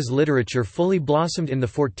 Florence's literature fully blossomed in the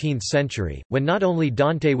 14th century, when not only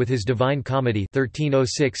Dante with his Divine Comedy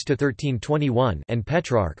 (1306–1321) and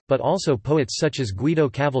Petrarch, but also poets such as Guido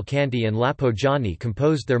Cavalcanti and Lapo Gianni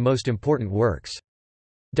composed their most important works.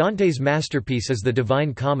 Dante's masterpiece is the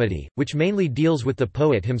Divine Comedy, which mainly deals with the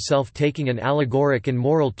poet himself taking an allegoric and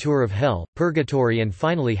moral tour of hell, purgatory and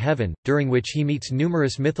finally heaven, during which he meets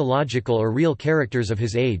numerous mythological or real characters of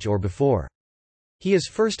his age or before. He is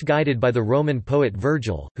first guided by the Roman poet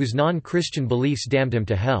Virgil, whose non-Christian beliefs damned him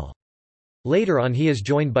to hell. Later on he is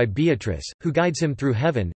joined by Beatrice, who guides him through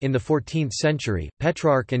heaven. In the 14th century,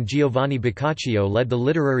 Petrarch and Giovanni Boccaccio led the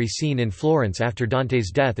literary scene in Florence after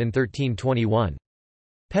Dante's death in 1321.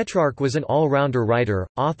 Petrarch was an all-rounder writer,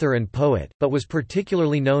 author and poet, but was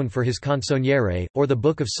particularly known for his Canzoniere, or the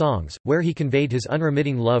Book of Songs, where he conveyed his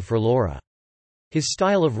unremitting love for Laura. His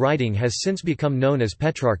style of writing has since become known as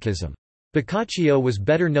Petrarchism. Boccaccio was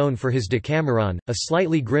better known for his Decameron, a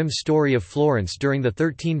slightly grim story of Florence during the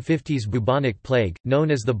 1350s bubonic plague, known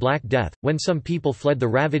as the Black Death, when some people fled the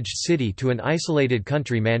ravaged city to an isolated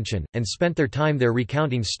country mansion, and spent their time there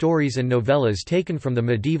recounting stories and novellas taken from the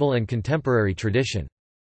medieval and contemporary tradition.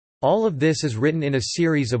 All of this is written in a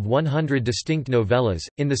series of 100 distinct novellas.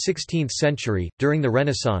 In the 16th century, during the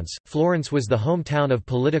Renaissance, Florence was the hometown of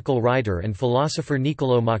political writer and philosopher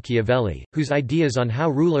Niccolò Machiavelli, whose ideas on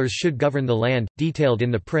how rulers should govern the land, detailed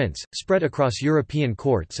in The Prince, spread across European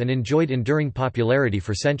courts and enjoyed enduring popularity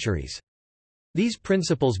for centuries. These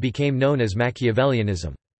principles became known as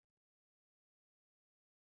Machiavellianism.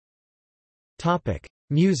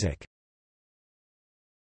 Music.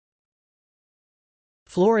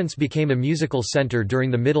 Florence became a musical center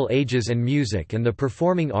during the Middle Ages, and music and the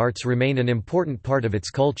performing arts remain an important part of its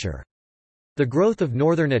culture. The growth of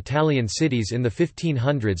northern Italian cities in the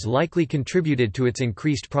 1500s likely contributed to its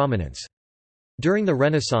increased prominence. During the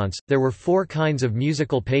Renaissance, there were four kinds of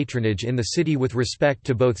musical patronage in the city with respect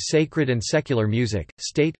to both sacred and secular music: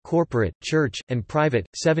 state, corporate, church, and private.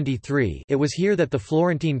 73. It was here that the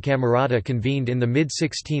Florentine Camerata convened in the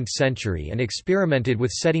mid-16th century and experimented with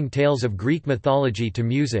setting tales of Greek mythology to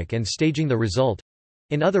music and staging the result.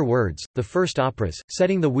 In other words, the first operas,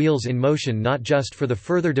 setting the wheels in motion not just for the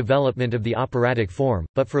further development of the operatic form,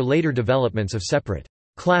 but for later developments of separate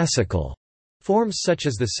classical forms such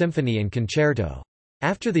as the symphony and concerto.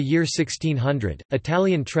 After the year 1600,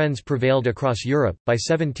 Italian trends prevailed across Europe. By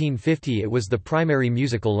 1750 it was the primary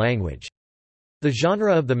musical language. The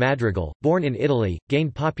genre of the madrigal, born in Italy,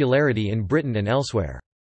 gained popularity in Britain and elsewhere.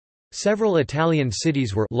 Several Italian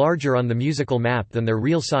cities were larger on the musical map than their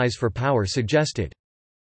real size for power suggested.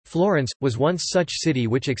 Florence was once such city,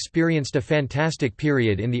 which experienced a fantastic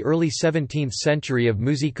period in the early 17th century of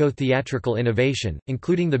musico-theatrical innovation,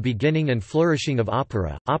 including the beginning and flourishing of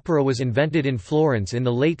opera. Opera was invented in Florence in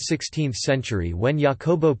the late 16th century when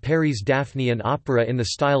Jacopo Peri's Daphnean opera in the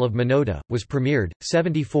style of Minota was premiered.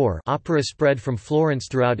 74. Opera spread from Florence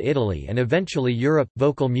throughout Italy and eventually Europe.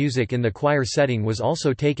 Vocal music in the choir setting was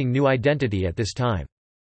also taking new identity at this time.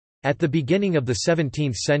 At the beginning of the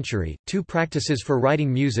 17th century, two practices for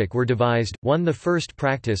writing music were devised, one the first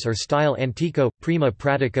practice or style antico, prima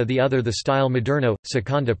pratica, the other the style moderno,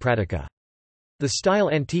 seconda pratica. The style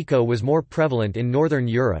antico was more prevalent in northern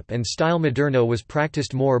Europe and style moderno was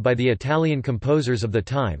practiced more by the Italian composers of the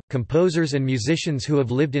time. Composers and musicians who have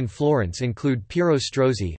lived in Florence include Piero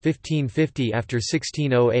Strozzi (1550 after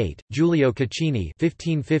 1608), Giulio Caccini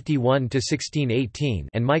 (1551 to 1618),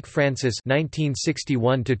 and Mike Francis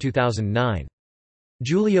 (1961 to 2009).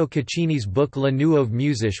 Giulio Caccini's book La Nuove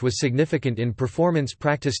Musiche was significant in performance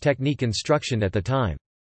practice technique instruction at the time.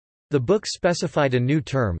 The book specified a new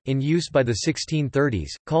term, in use by the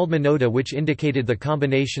 1630s, called minota, which indicated the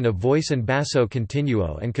combination of voice and basso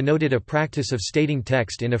continuo and connoted a practice of stating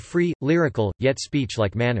text in a free, lyrical, yet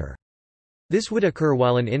speech-like manner. This would occur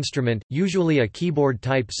while an instrument, usually a keyboard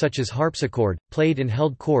type such as harpsichord, played and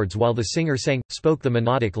held chords while the singer spoke the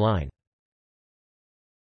monodic line.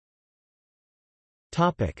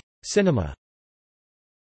 Cinema.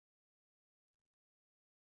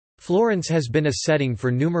 Florence has been a setting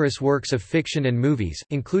for numerous works of fiction and movies,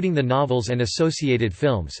 including the novels and associated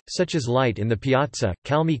films, such as Light in the Piazza,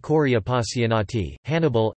 Calmi Cori Appassionati,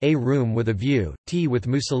 Hannibal, A Room with a View, Tea with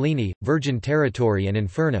Mussolini, Virgin Territory and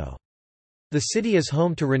Inferno. The city is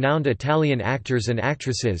home to renowned Italian actors and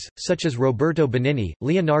actresses, such as Roberto Benigni,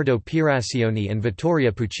 Leonardo Pieraccioni and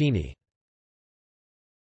Vittoria Puccini.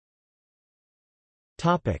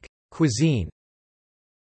 Cuisine.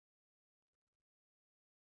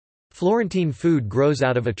 Florentine food grows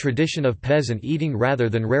out of a tradition of peasant eating rather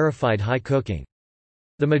than rarefied high cooking.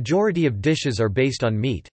 The majority of dishes are based on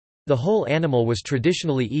meat. The whole animal was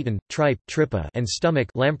traditionally eaten. Tripe, trippa, and stomach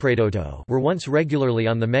lampredotto were once regularly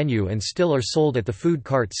on the menu and still are sold at the food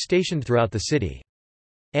carts stationed throughout the city.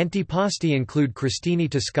 Antipasti include crostini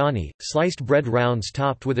toscani, sliced bread rounds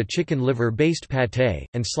topped with a chicken liver-based pâté,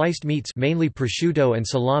 and sliced meats, mainly prosciutto and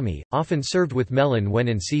salami, often served with melon when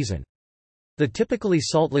in season. The typically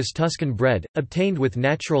saltless Tuscan bread, obtained with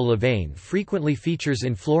natural levain, frequently features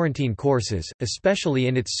in Florentine courses, especially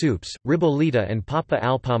in its soups, ribollita and pappa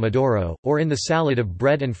al pomodoro, or in the salad of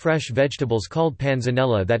bread and fresh vegetables called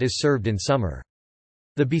panzanella that is served in summer.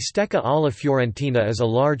 The bistecca alla fiorentina is a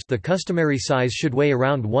large, the customary size should weigh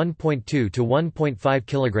around 1.2 to 1.5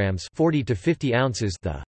 kilograms, 40 to 50 ounces.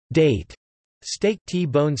 The date steak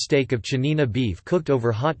T-bone steak of Chianina beef cooked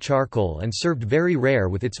over hot charcoal and served very rare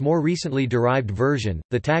with its more recently derived version,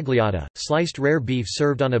 the tagliata, sliced rare beef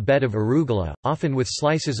served on a bed of arugula, often with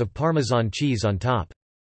slices of Parmesan cheese on top.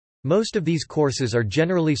 Most of these courses are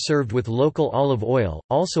generally served with local olive oil,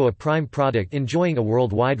 also a prime product enjoying a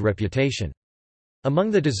worldwide reputation.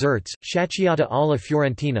 Among the desserts, sciacchiata alla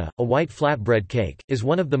fiorentina, a white flatbread cake, is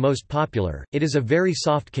one of the most popular. It is a very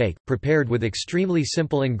soft cake, prepared with extremely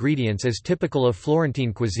simple ingredients as typical of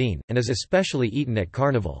Florentine cuisine, and is especially eaten at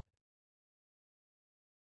Carnival.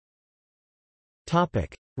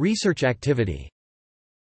 Research activity.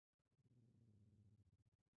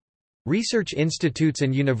 Research institutes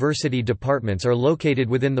and university departments are located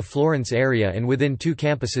within the Florence area and within two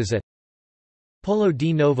campuses at Polo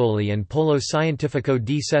di Novoli and Polo Scientifico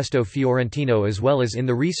di Sesto Fiorentino, as well as in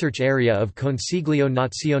the research area of Consiglio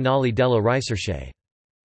Nazionale della Ricerche.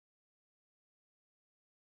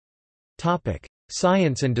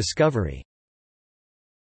 Science and discovery.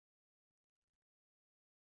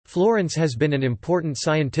 Florence has been an important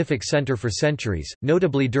scientific center for centuries,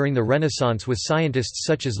 notably during the Renaissance with scientists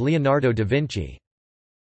such as Leonardo da Vinci.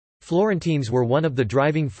 Florentines were one of the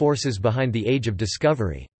driving forces behind the Age of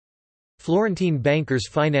Discovery. Florentine bankers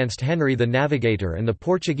financed Henry the Navigator and the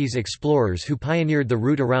Portuguese explorers who pioneered the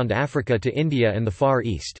route around Africa to India and the Far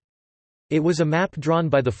East. It was a map drawn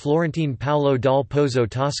by the Florentine Paolo dal Pozzo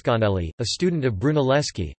Toscanelli, a student of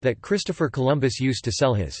Brunelleschi, that Christopher Columbus used to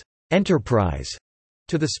sell his «enterprise»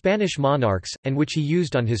 to the Spanish monarchs, and which he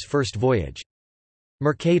used on his first voyage.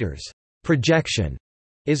 Mercator's «projection»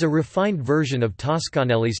 is a refined version of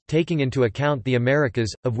Toscanelli's, taking into account the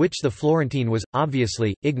Americas, of which the Florentine was,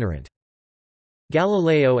 obviously, ignorant.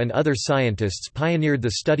 Galileo and other scientists pioneered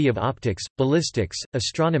the study of optics, ballistics,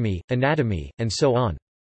 astronomy, anatomy, and so on.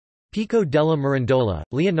 Pico della Mirandola,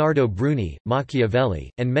 Leonardo Bruni,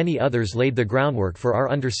 Machiavelli, and many others laid the groundwork for our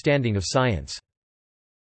understanding of science.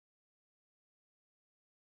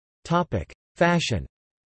 Fashion.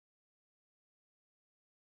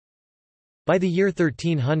 By the year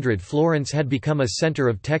 1300, Florence had become a center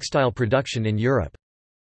of textile production in Europe.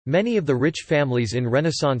 Many of the rich families in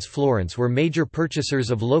Renaissance Florence were major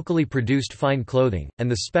purchasers of locally produced fine clothing, and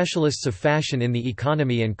the specialists of fashion in the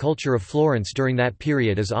economy and culture of Florence during that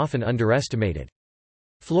period is often underestimated.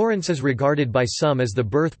 Florence is regarded by some as the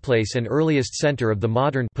birthplace and earliest center of the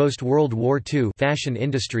modern post-World War II fashion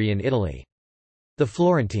industry in Italy. The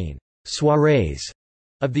Florentine soirées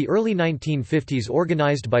of the early 1950s,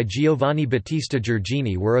 organized by Giovanni Battista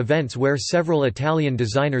Giorgini, were events where several Italian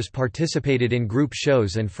designers participated in group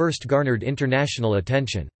shows and first garnered international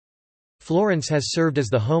attention. Florence has served as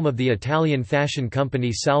the home of the Italian fashion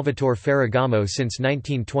company Salvatore Ferragamo since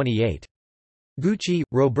 1928. Gucci,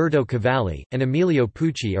 Roberto Cavalli, and Emilio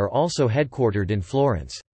Pucci are also headquartered in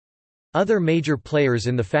Florence. Other major players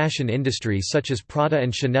in the fashion industry such as Prada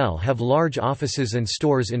and Chanel have large offices and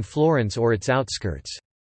stores in Florence or its outskirts.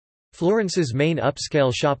 Florence's main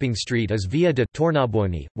upscale shopping street is Via de'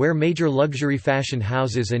 Tornabuoni, where major luxury fashion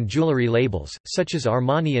houses and jewelry labels, such as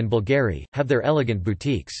Armani and Bulgari, have their elegant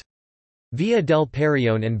boutiques. Via del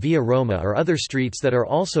Perione and Via Roma are other streets that are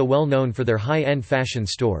also well known for their high-end fashion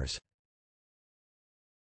stores.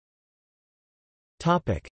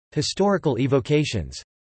 Historical evocations.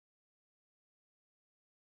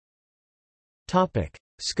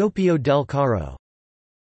 Scopio del Carro.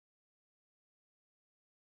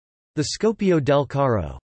 The Scopio del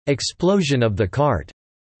Carro, explosion of the cart,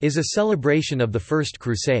 is a celebration of the First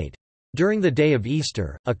Crusade. During the day of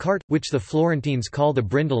Easter, a cart, which the Florentines call the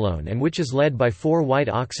Brindolone and which is led by 4 white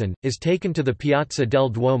oxen, is taken to the Piazza del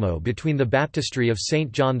Duomo between the baptistry of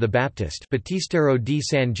St. John the Baptist Battistero di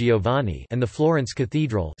San Giovanni and the Florence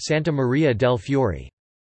Cathedral Santa Maria del Fiore.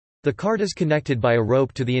 The cart is connected by a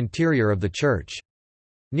rope to the interior of the church.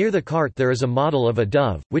 Near the cart there is a model of a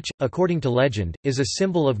dove, which, according to legend, is a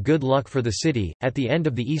symbol of good luck for the city. At the end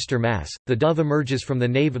of the Easter Mass, the dove emerges from the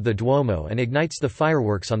nave of the Duomo and ignites the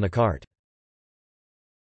fireworks on the cart.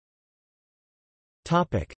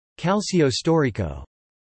 Calcio storico.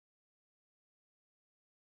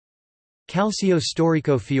 Calcio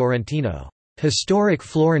storico fiorentino, historic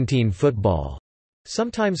Florentine football,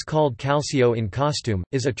 sometimes called calcio in costume,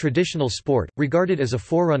 is a traditional sport, regarded as a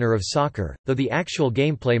forerunner of soccer, though the actual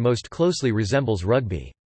gameplay most closely resembles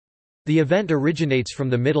rugby. The event originates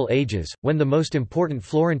from the Middle Ages, when the most important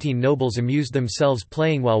Florentine nobles amused themselves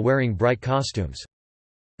playing while wearing bright costumes.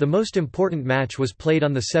 The most important match was played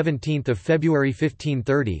on 17 February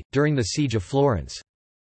 1530, during the Siege of Florence.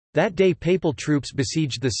 That day papal troops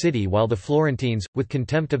besieged the city while the Florentines, with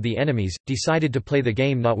contempt of the enemies, decided to play the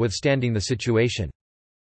game notwithstanding the situation.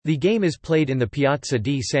 The game is played in the Piazza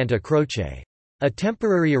di Santa Croce. A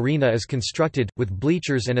temporary arena is constructed, with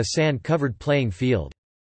bleachers and a sand-covered playing field.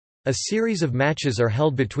 A series of matches are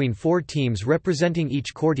held between 4 teams representing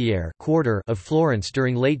each quarter of Florence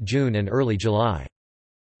during late June and early July.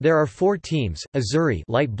 There are 4 teams: Azzurri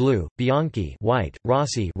light blue, Bianchi white,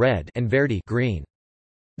 Rossi red, and Verdi green.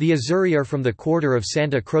 The Azzurri are from the quarter of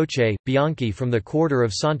Santa Croce, Bianchi from the quarter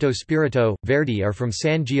of Santo Spirito, Verdi are from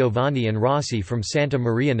San Giovanni and Rossi from Santa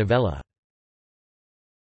Maria Novella.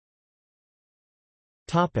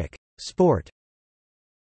 Sport.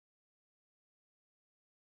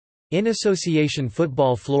 In association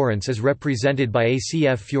football, Florence is represented by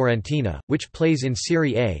ACF Fiorentina, which plays in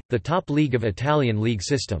Serie A, the top league of Italian league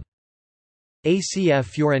system.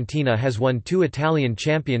 ACF Fiorentina has won 2 Italian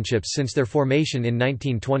championships since their formation in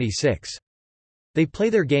 1926. They play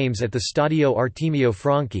their games at the Stadio Artemio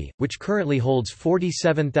Franchi, which currently holds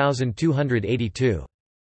 47,282.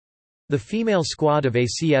 The female squad of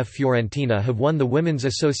ACF Fiorentina have won the Women's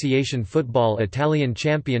Association Football Italian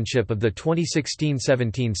Championship of the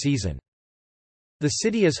 2016-17 season. The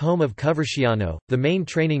city is home of Coverciano, the main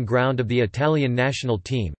training ground of the Italian national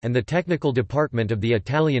team, and the technical department of the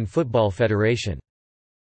Italian Football Federation.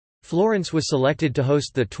 Florence was selected to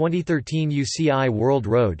host the 2013 UCI World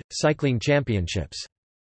Road Cycling Championships.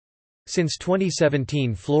 Since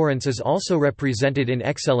 2017, Florence is also represented in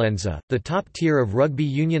Eccellenza, the top tier of rugby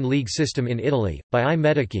union league system in Italy, by I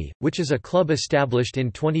Medici, which is a club established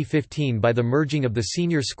in 2015 by the merging of the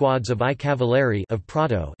senior squads of I Cavalieri of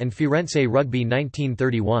Prato and Firenze Rugby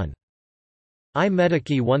 1931. I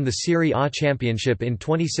Medici won the Serie A championship in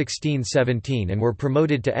 2016-17 and were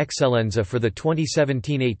promoted to Eccellenza for the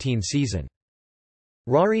 2017-18 season.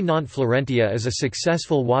 Rari Nantes Florentia is a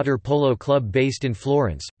successful water polo club based in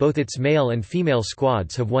Florence. Both its male and female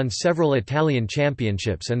squads have won several Italian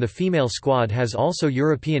championships, and the female squad has also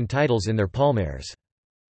European titles in their palmares.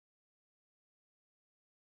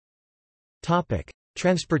 Topic: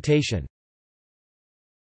 Transportation.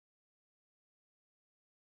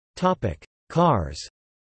 Topic: Cars.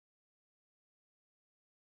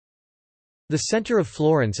 The center of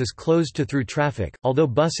Florence is closed to through traffic, although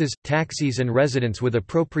buses, taxis and residents with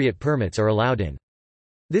appropriate permits are allowed in.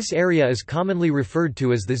 This area is commonly referred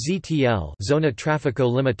to as the ZTL Zona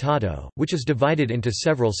Traffico Limitato, which is divided into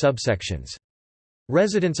several subsections.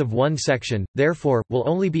 Residents of one section, therefore, will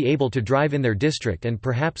only be able to drive in their district and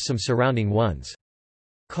perhaps some surrounding ones.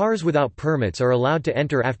 Cars without permits are allowed to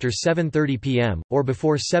enter after 7:30 p.m., or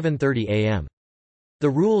before 7:30 a.m. The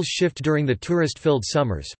rules shift during the tourist-filled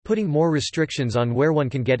summers, putting more restrictions on where one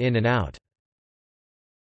can get in and out.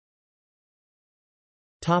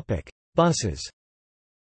 Buses.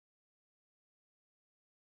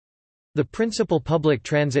 The principal public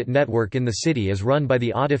transit network in the city is run by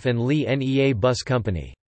the Audif and Lee NEA Bus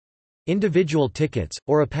Company. Individual tickets,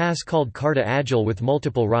 or a pass called Carta Agile with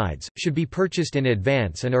multiple rides, should be purchased in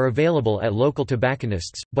advance and are available at local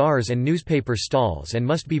tobacconists, bars and newspaper stalls and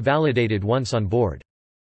must be validated once on board.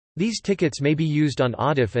 These tickets may be used on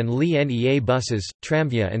Audif and Lee NEA buses,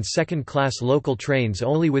 tramvia and second-class local trains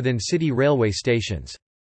only within city railway stations.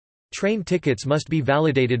 Train tickets must be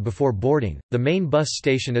validated before boarding. The main bus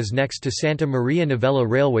station is next to Santa Maria Novella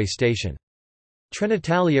railway station.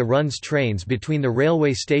 Trenitalia runs trains between the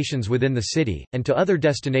railway stations within the city, and to other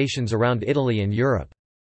destinations around Italy and Europe.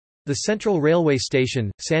 The central railway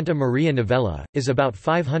station, Santa Maria Novella, is about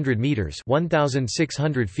 500 metres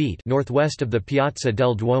 (1,600 feet) northwest of the Piazza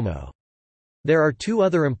del Duomo. There are 2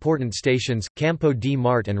 other important stations, Campo di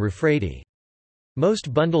Marte and Rafredi.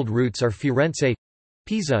 Most bundled routes are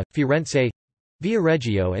Firenze-Pisa,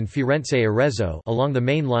 Firenze-Viareggio and Firenze-Arezzo along the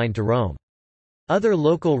main line to Rome. Other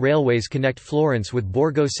local railways connect Florence with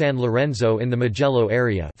Borgo San Lorenzo in the Mugello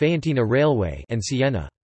area, Faentina Railway, and Siena.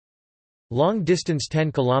 Long-distance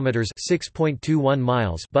 10 km (6.21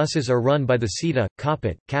 miles) buses are run by the CETA,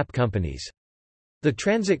 Capit, CAP companies. The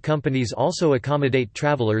transit companies also accommodate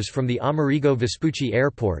travelers from the Amerigo Vespucci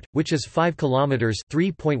Airport, which is 5 km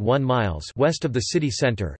 (3.1 miles) west of the city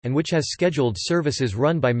centre, and which has scheduled services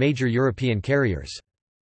run by major European carriers.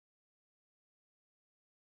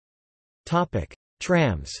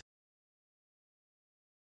 Trams.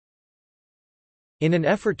 In an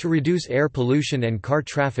effort to reduce air pollution and car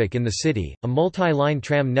traffic in the city, a multi-line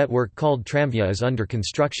tram network called Tramvia is under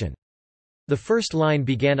construction. The first line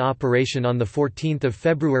began operation on 14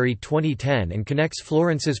 February 2010 and connects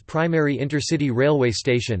Florence's primary intercity railway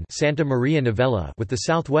station Santa Maria Novella with the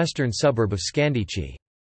southwestern suburb of Scandicci.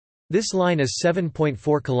 This line is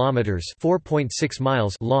 7.4 kilometers (4.6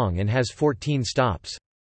 miles) long and has 14 stops.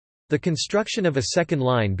 The construction of a second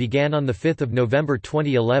line began on 5 November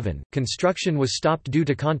 2011. Construction was stopped due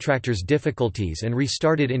to contractors' difficulties and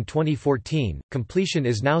restarted in 2014. Completion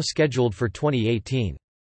is now scheduled for 2018.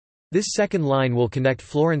 This second line will connect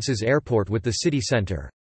Florence's airport with the city centre.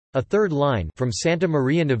 A third line, from Santa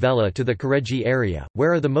Maria Novella to the Careggi area,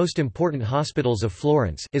 where are the most important hospitals of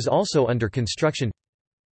Florence, is also under construction.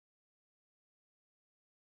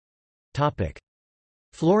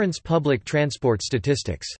 Florence public transport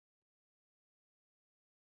statistics.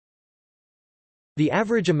 The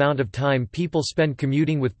average amount of time people spend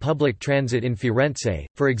commuting with public transit in Firenze,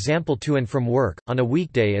 for example to and from work, on a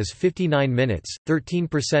weekday is 59 minutes.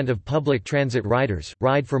 13% of public transit riders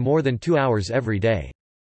ride for more than 2 hours every day.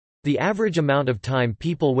 The average amount of time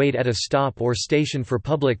people wait at a stop or station for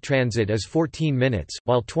public transit is 14 minutes,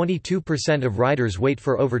 while 22% of riders wait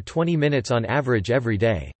for over 20 minutes on average every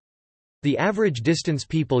day. The average distance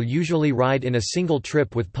people usually ride in a single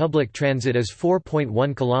trip with public transit is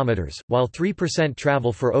 4.1 kilometers, while 3%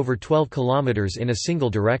 travel for over 12 kilometers in a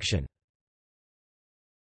single direction.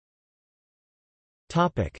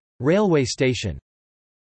 Topic: Railway station.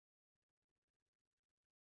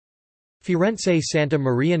 Firenze Santa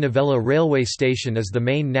Maria Novella railway station is the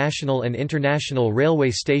main national and international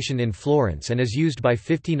railway station in Florence and is used by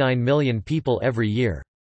 59 million people every year.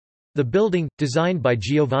 The building, designed by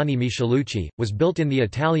Giovanni Michelucci, was built in the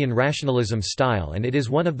Italian rationalism style and it is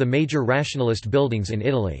one of the major rationalist buildings in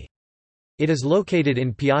Italy. It is located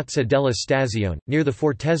in Piazza della Stazione, near the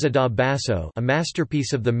Fortezza da Basso, a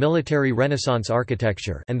masterpiece of the military Renaissance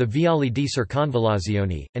architecture, and the Viale di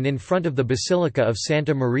Circonvallazione, and in front of the Basilica of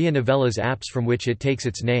Santa Maria Novella's apse from which it takes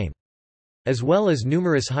its name. As well as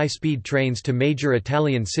numerous high-speed trains to major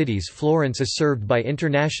Italian cities, Florence is served by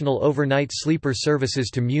international overnight sleeper services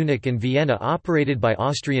to Munich and Vienna operated by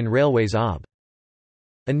Austrian Railways AB.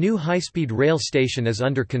 A new high-speed rail station is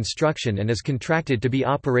under construction and is contracted to be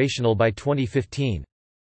operational by 2015.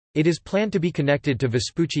 It is planned to be connected to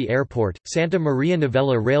Vespucci Airport, Santa Maria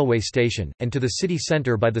Novella railway station, and to the city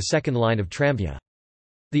centre by the second line of tramvia.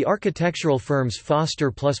 The architectural firms Foster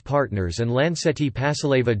Plus Partners and Lancetti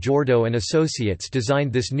Pasileva Giordo and Associates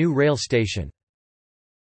designed this new rail station.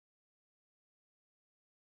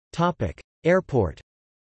 Airport.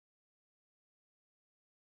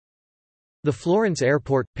 The Florence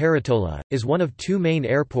Airport, Peretola, is one of two main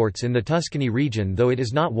airports in the Tuscany region, though it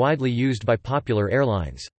is not widely used by popular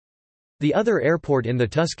airlines. The other airport in the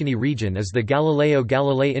Tuscany region is the Galileo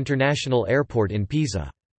Galilei International Airport in Pisa.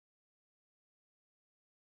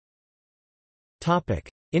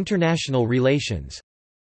 International relations.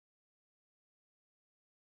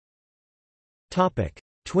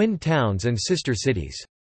 Twin towns and sister cities.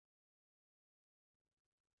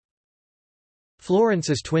 Florence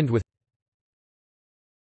is twinned with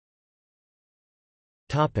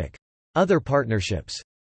Other partnerships.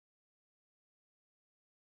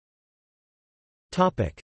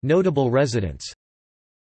 Notable residents.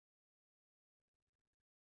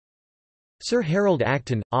 Sir Harold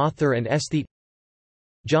Acton, author and aesthete.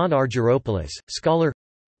 John Argyropoulos, scholar.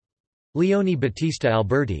 Leone Battista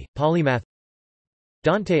Alberti, polymath.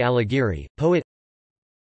 Dante Alighieri, poet.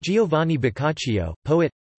 Giovanni Boccaccio,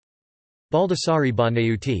 poet. Baldassare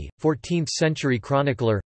Bonaiuti, 14th-century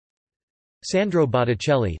chronicler. Sandro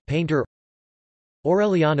Botticelli, painter.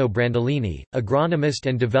 Aureliano Brandolini, agronomist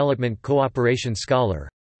and development cooperation scholar.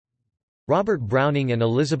 Robert Browning and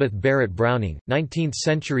Elizabeth Barrett Browning,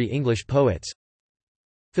 19th-century English poets.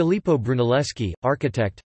 Filippo Brunelleschi,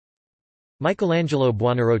 architect. Michelangelo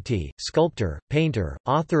Buonarroti, sculptor, painter,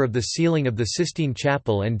 author of the ceiling of the Sistine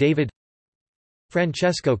Chapel and David.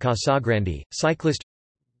 Francesco Casagrande, cyclist.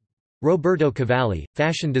 Roberto Cavalli,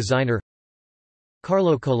 fashion designer.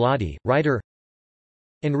 Carlo Collodi, writer.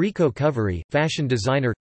 Enrico Coveri, fashion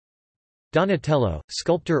designer. Donatello,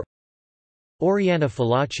 sculptor. Oriana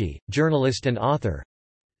Fallaci, journalist and author.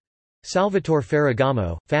 Salvatore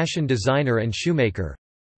Ferragamo, fashion designer and shoemaker.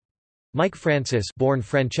 Mike Francis, born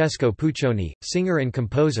Francesco Puccioni, singer and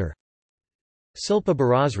composer. Silpa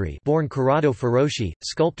Barazri, born Corrado Feroci,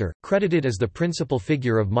 sculptor, credited as the principal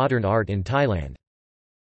figure of modern art in Thailand.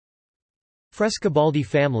 Frescobaldi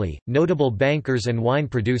family, notable bankers and wine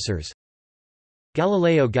producers.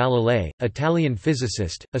 Galileo Galilei, Italian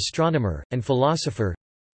physicist, astronomer, and philosopher.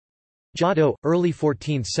 Giotto, early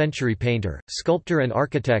 14th-century painter, sculptor and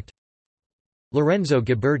architect. Lorenzo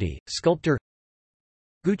Ghiberti, sculptor.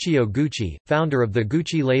 Guccio Gucci, founder of the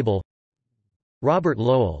Gucci label. Robert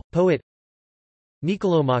Lowell, poet.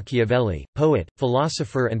 Niccolò Machiavelli, poet,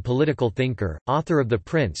 philosopher and political thinker, author of The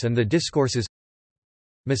Prince and the Discourses.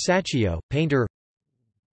 Masaccio, painter.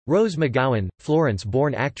 Rose McGowan,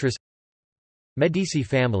 Florence-born actress. Medici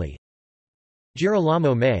family.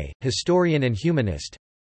 Girolamo May, historian and humanist.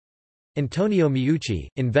 Antonio Meucci,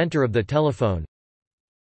 inventor of the telephone.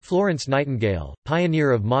 Florence Nightingale,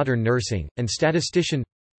 pioneer of modern nursing, and statistician.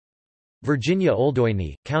 Virginia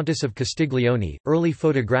Oldoini, Countess of Castiglione, early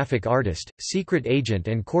photographic artist, secret agent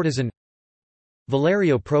and courtesan.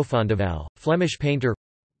 Valerio Profondaval, Flemish painter.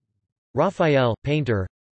 Raphael, painter.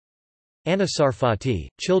 Anna Sarfati,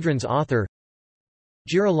 children's author.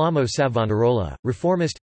 Girolamo Savonarola,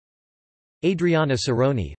 reformist. Adriana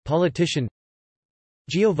Cironi, politician.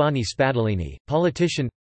 Giovanni Spadolini, politician.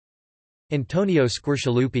 Antonio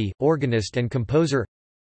Squarcialupi, organist and composer.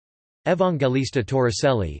 Evangelista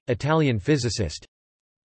Torricelli, Italian physicist.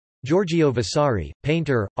 Giorgio Vasari,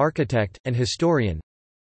 painter, architect, and historian.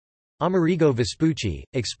 Amerigo Vespucci,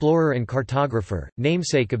 explorer and cartographer,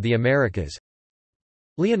 namesake of the Americas.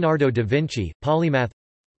 Leonardo da Vinci, polymath.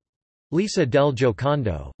 Lisa del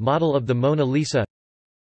Giocondo, model of the Mona Lisa.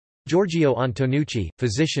 Giorgio Antonucci,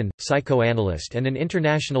 physician, psychoanalyst and an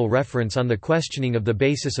international reference on the questioning of the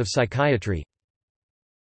basis of psychiatry.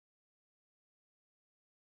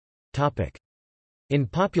 In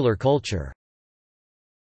popular culture,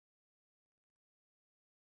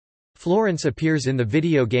 Florence appears in the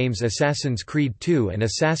video games Assassin's Creed II and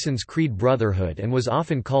Assassin's Creed Brotherhood and was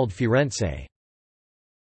often called Firenze.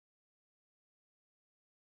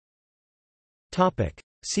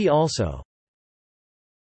 See also: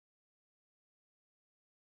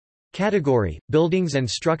 Category: Buildings and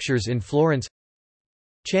structures in Florence.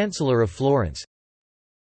 Chancellor of Florence.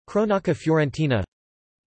 Cronaca Fiorentina.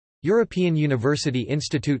 European University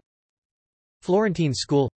Institute. Florentine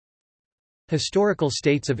School. Historical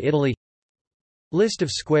states of Italy. List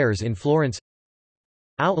of squares in Florence.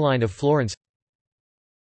 Outline of Florence.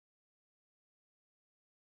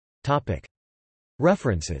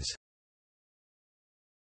 References.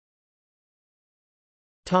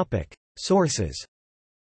 Sources.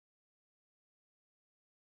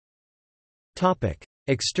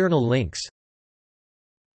 External links.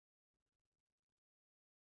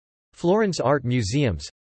 Florence Art Museums.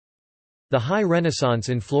 The High Renaissance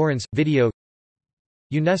in Florence – video.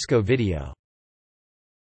 UNESCO video